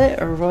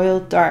chocolate or royal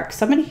dark.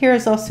 Somebody here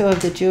is also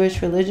of the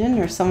Jewish religion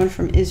or someone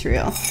from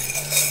Israel.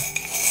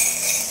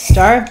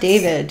 Star of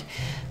David.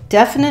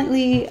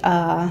 Definitely,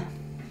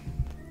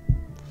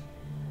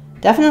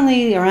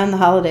 definitely around the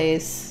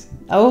holidays.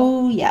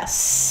 Oh,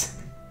 yes.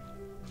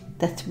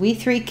 We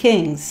three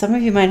kings. Some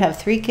of you might have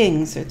three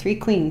kings or three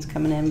queens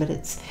coming in, but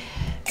it's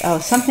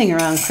something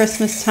around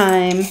Christmas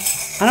time.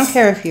 I don't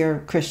care if you're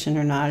Christian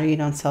or not, or you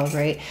don't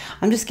celebrate.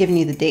 I'm just giving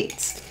you the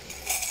dates.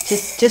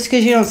 Just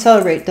because you don't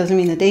celebrate doesn't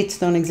mean the dates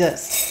don't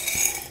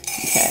exist.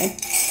 Okay.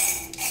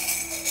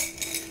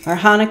 Or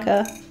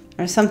Hanukkah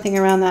or something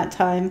around that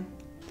time.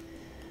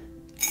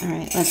 All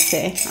right, let's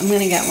see. I'm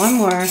going to get one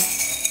more.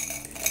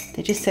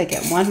 They just said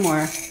get one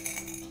more.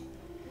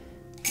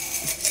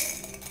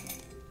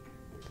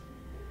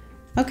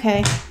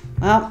 Okay,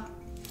 well,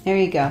 there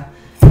you go.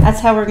 That's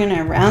how we're going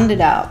to round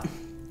it out.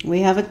 We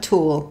have a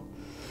tool.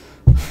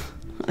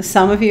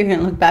 Some of you are going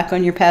to look back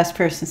on your past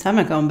person. So I'm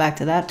not going back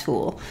to that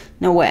tool.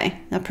 No way.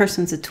 That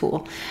person's a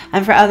tool.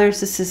 And for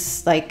others, this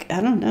is like,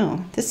 I don't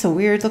know. This is a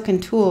weird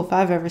looking tool if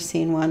I've ever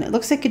seen one. It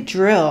looks like a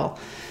drill.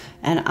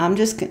 And I'm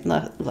just going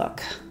to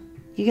look.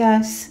 You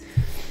guys,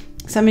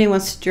 somebody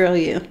wants to drill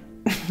you.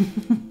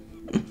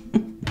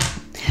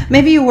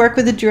 Maybe you work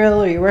with a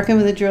drill, or you're working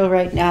with a drill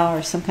right now,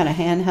 or some kind of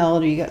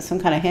handheld, or you got some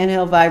kind of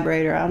handheld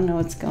vibrator. I don't know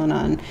what's going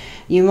on.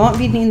 You won't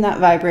be needing that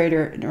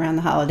vibrator around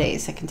the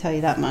holidays. I can tell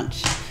you that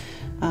much.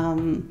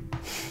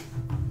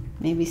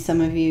 Maybe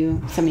some of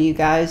you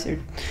guys are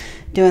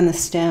doing the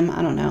stem.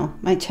 I don't know.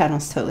 My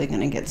channel's totally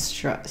going to get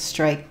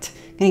striked.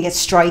 Going to get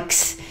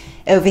strikes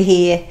over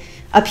here.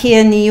 Up here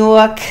in New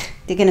York,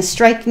 they're going to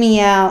strike me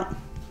out.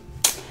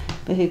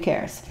 But who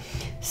cares?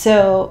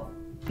 So,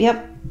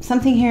 yep.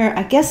 Something here,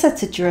 I guess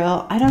that's a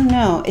drill. I don't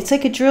know. It's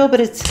like a drill, but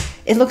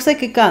it looks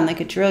like a gun.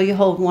 Like a drill, you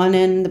hold one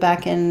end, the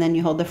back end, and then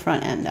you hold the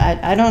front end.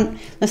 I don't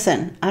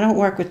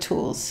work with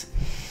tools.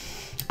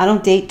 I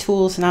don't date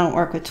tools, and I don't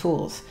work with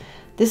tools.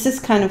 This is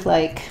kind of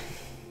like,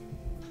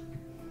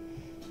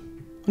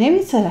 maybe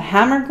it's a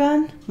hammer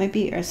gun.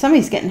 Maybe, or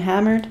somebody's getting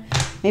hammered.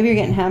 Maybe you're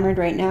getting hammered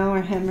right now, or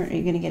you're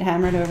going to get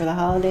hammered over the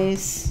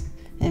holidays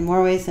in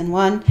more ways than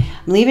one.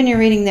 I'm leaving your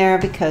reading there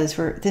because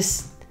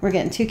we're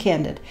getting too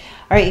candid.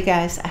 All right, you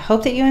guys, I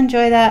hope that you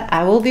enjoy that.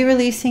 I will be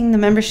releasing the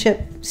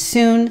membership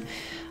soon.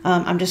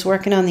 I'm just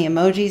working on the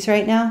emojis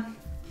right now.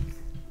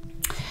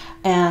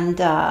 And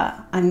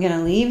I'm going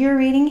to leave your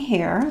reading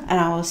here, and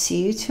I will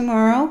see you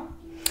tomorrow.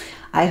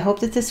 I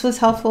hope that this was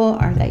helpful,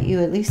 or that you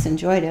at least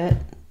enjoyed it.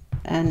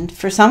 And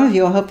for some of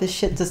you, I hope this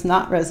shit does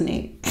not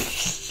resonate.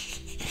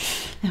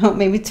 I hope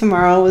maybe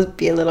tomorrow will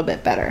be a little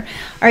bit better.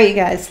 All right, you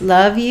guys,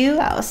 love you.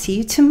 I'll see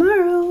you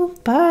tomorrow.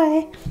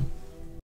 Bye.